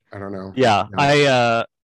 I don't know. Yeah, Yeah.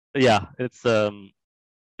 yeah, it's an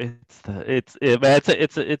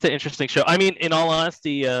interesting show. I mean, in all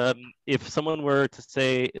honesty, if someone were to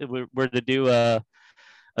say were to do a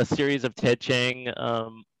series of Ted Chiang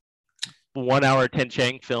 1 hour Ted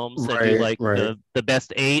Chiang films and do Right, like right. the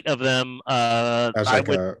best 8 of them, As I like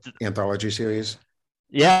would. a anthology series.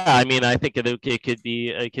 Yeah, I mean, I think it could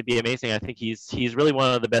be amazing. I think he's really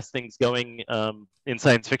one of the best things going in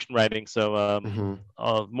science fiction writing. So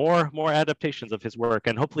Mm-hmm. more adaptations of his work,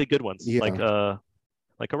 and hopefully good ones Yeah,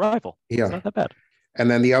 like Arrival. It's yeah. not that bad.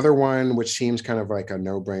 And then the other one, which seems kind of like a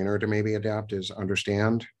no-brainer to maybe adapt, is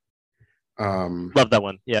Understand. Love that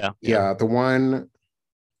one. Yeah. Yeah, the one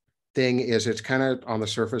thing is it's kind of on the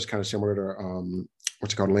surface kind of similar to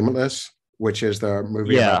what's it called, Limitless, which is the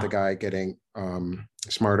movie about the Yeah. guy getting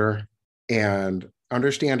smarter. And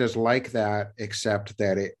Understand is like that, except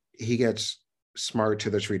that he gets smart to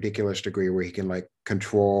this ridiculous degree where he can like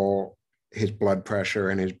control his blood pressure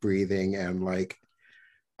and his breathing, and like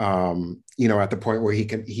at the point where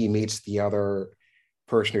he meets the other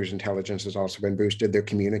person whose intelligence has also been boosted. They're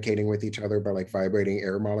communicating with each other by like vibrating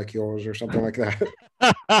air molecules or something like that.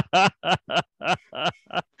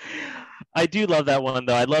 I do love that one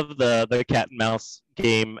though. I love the cat and mouse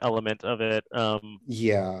game element of it.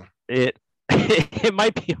 Yeah. It it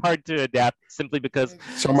might be hard to adapt simply because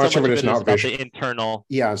so much of it is not about visual. the internal.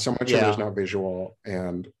 Yeah, so much of it is Yeah. not visual,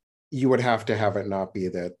 and you would have to have it not be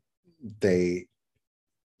that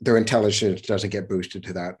their intelligence doesn't get boosted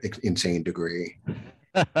to that insane degree.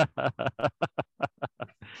 But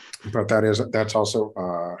that's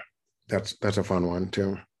also that's a fun one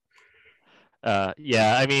too.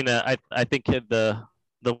 Yeah, I mean, I think the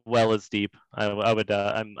well is deep. I would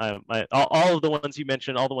all of the ones you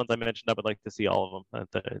mentioned, all the ones I mentioned, I would like to see all of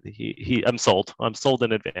them. I'm sold. I'm sold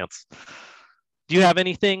in advance. Do you have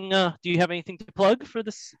anything? Do you have anything to plug for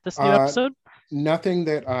this new episode? Nothing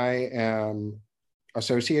that I am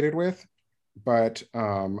associated with, but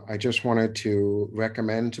I just wanted to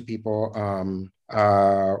recommend to people.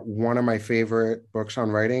 One of my favorite books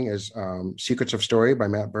on writing is Secrets of Story by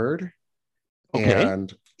Matt Bird. Okay.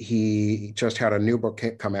 And he just had a new book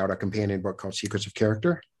come out, a companion book called Secrets of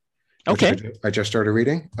Character, which Okay. I just started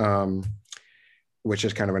reading, which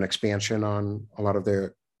is kind of an expansion on a lot of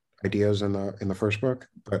the ideas in the first book.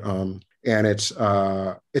 But and it's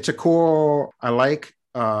a cool. I like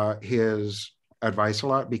his advice a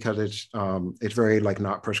lot because it's very like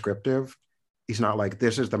not prescriptive. He's not like,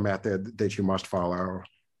 this is the method that you must follow.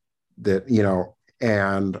 That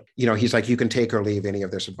and he's like, you can take or leave any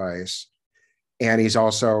of this advice. And he's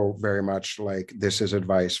also very much like, this is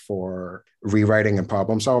advice for rewriting and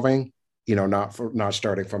problem solving, not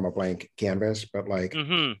starting from a blank canvas, but like,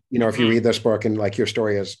 if you read this book and like your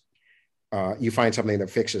story is, you find something that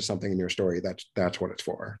fixes something in your story, that's what it's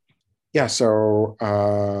for. Yeah. So,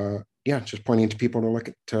 just pointing to people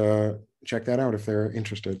to check that out if they're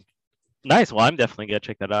interested. Nice. Well, I'm definitely gonna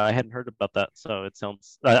check that out. I hadn't heard about that, so it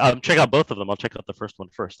sounds. I'll check out both of them. I'll check out the first one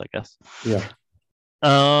first, I guess. Yeah.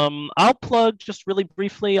 I'll plug just really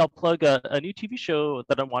briefly. I'll plug a new TV show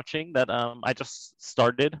that I'm watching that I just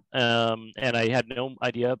started, and I had no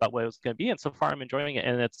idea about what it was going to be, and so far I'm enjoying it.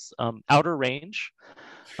 And it's Outer Range.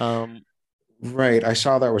 Right, I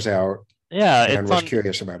saw that was out. Yeah, and was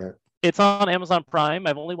curious about it. It's on Amazon Prime.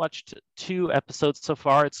 I've only watched 2 episodes so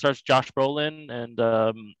far. It stars Josh Brolin, and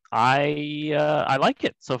I like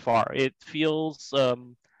it so far. It feels.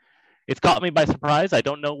 It's caught me by surprise. I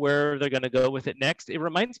don't know where they're going to go with it next. It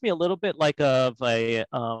reminds me a little bit like of a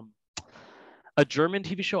German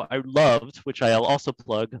TV show I loved, which I'll also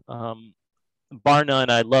plug. Bar none,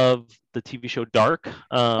 I love the TV show Dark,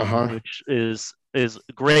 which is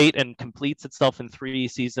great and completes itself in 3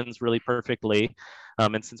 seasons really perfectly.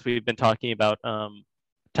 And since we've been talking about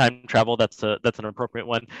time travel, that's an appropriate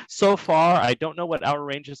one. So far, I don't know what Outer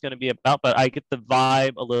Range is going to be about, but I get the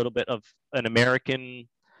vibe a little bit of an American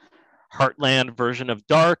Heartland version of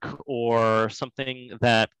Dark, or something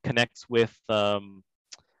that connects with I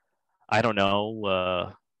don't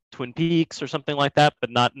know, Twin Peaks or something like that, but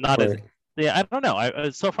not right. As yeah, I don't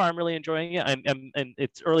know. So far I'm really enjoying it. And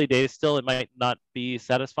it's early days still. It might not be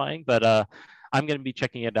satisfying, but I'm going to be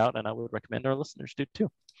checking it out, and I would recommend our listeners do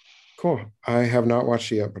too. Cool. I have not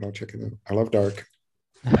watched it yet, but I'll check it out. I love Dark.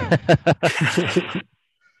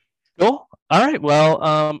 Cool. All right.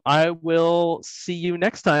 Well, I will see you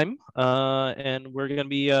next time. And we're going to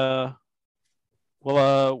be,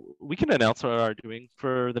 we can announce what we're doing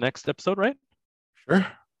for the next episode, right? Sure.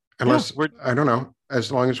 Unless, I don't know,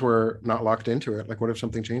 as long as we're not locked into it. Like, what if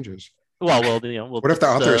something changes? Well, what if the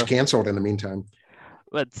author is canceled in the meantime?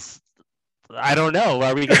 I don't know.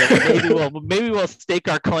 Are we gonna maybe we'll stake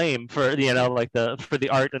our claim for for the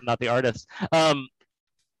art and not the artist.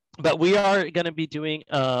 But we are going to be doing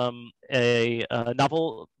a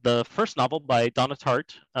novel, the first novel by Donna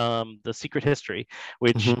Tartt, The Secret History,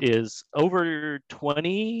 which is over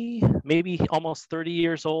 20, maybe almost 30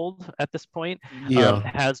 years old at this point. Yeah.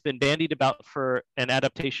 Has been bandied about for an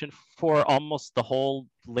adaptation for almost the whole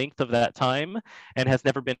length of that time, and has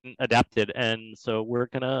never been adapted. And so we're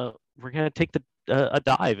gonna take a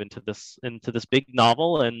dive into this big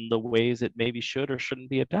novel and the ways it maybe should or shouldn't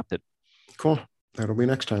be adapted. Cool. That'll be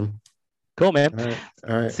next time. Cool, man.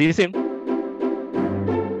 All right. See you soon.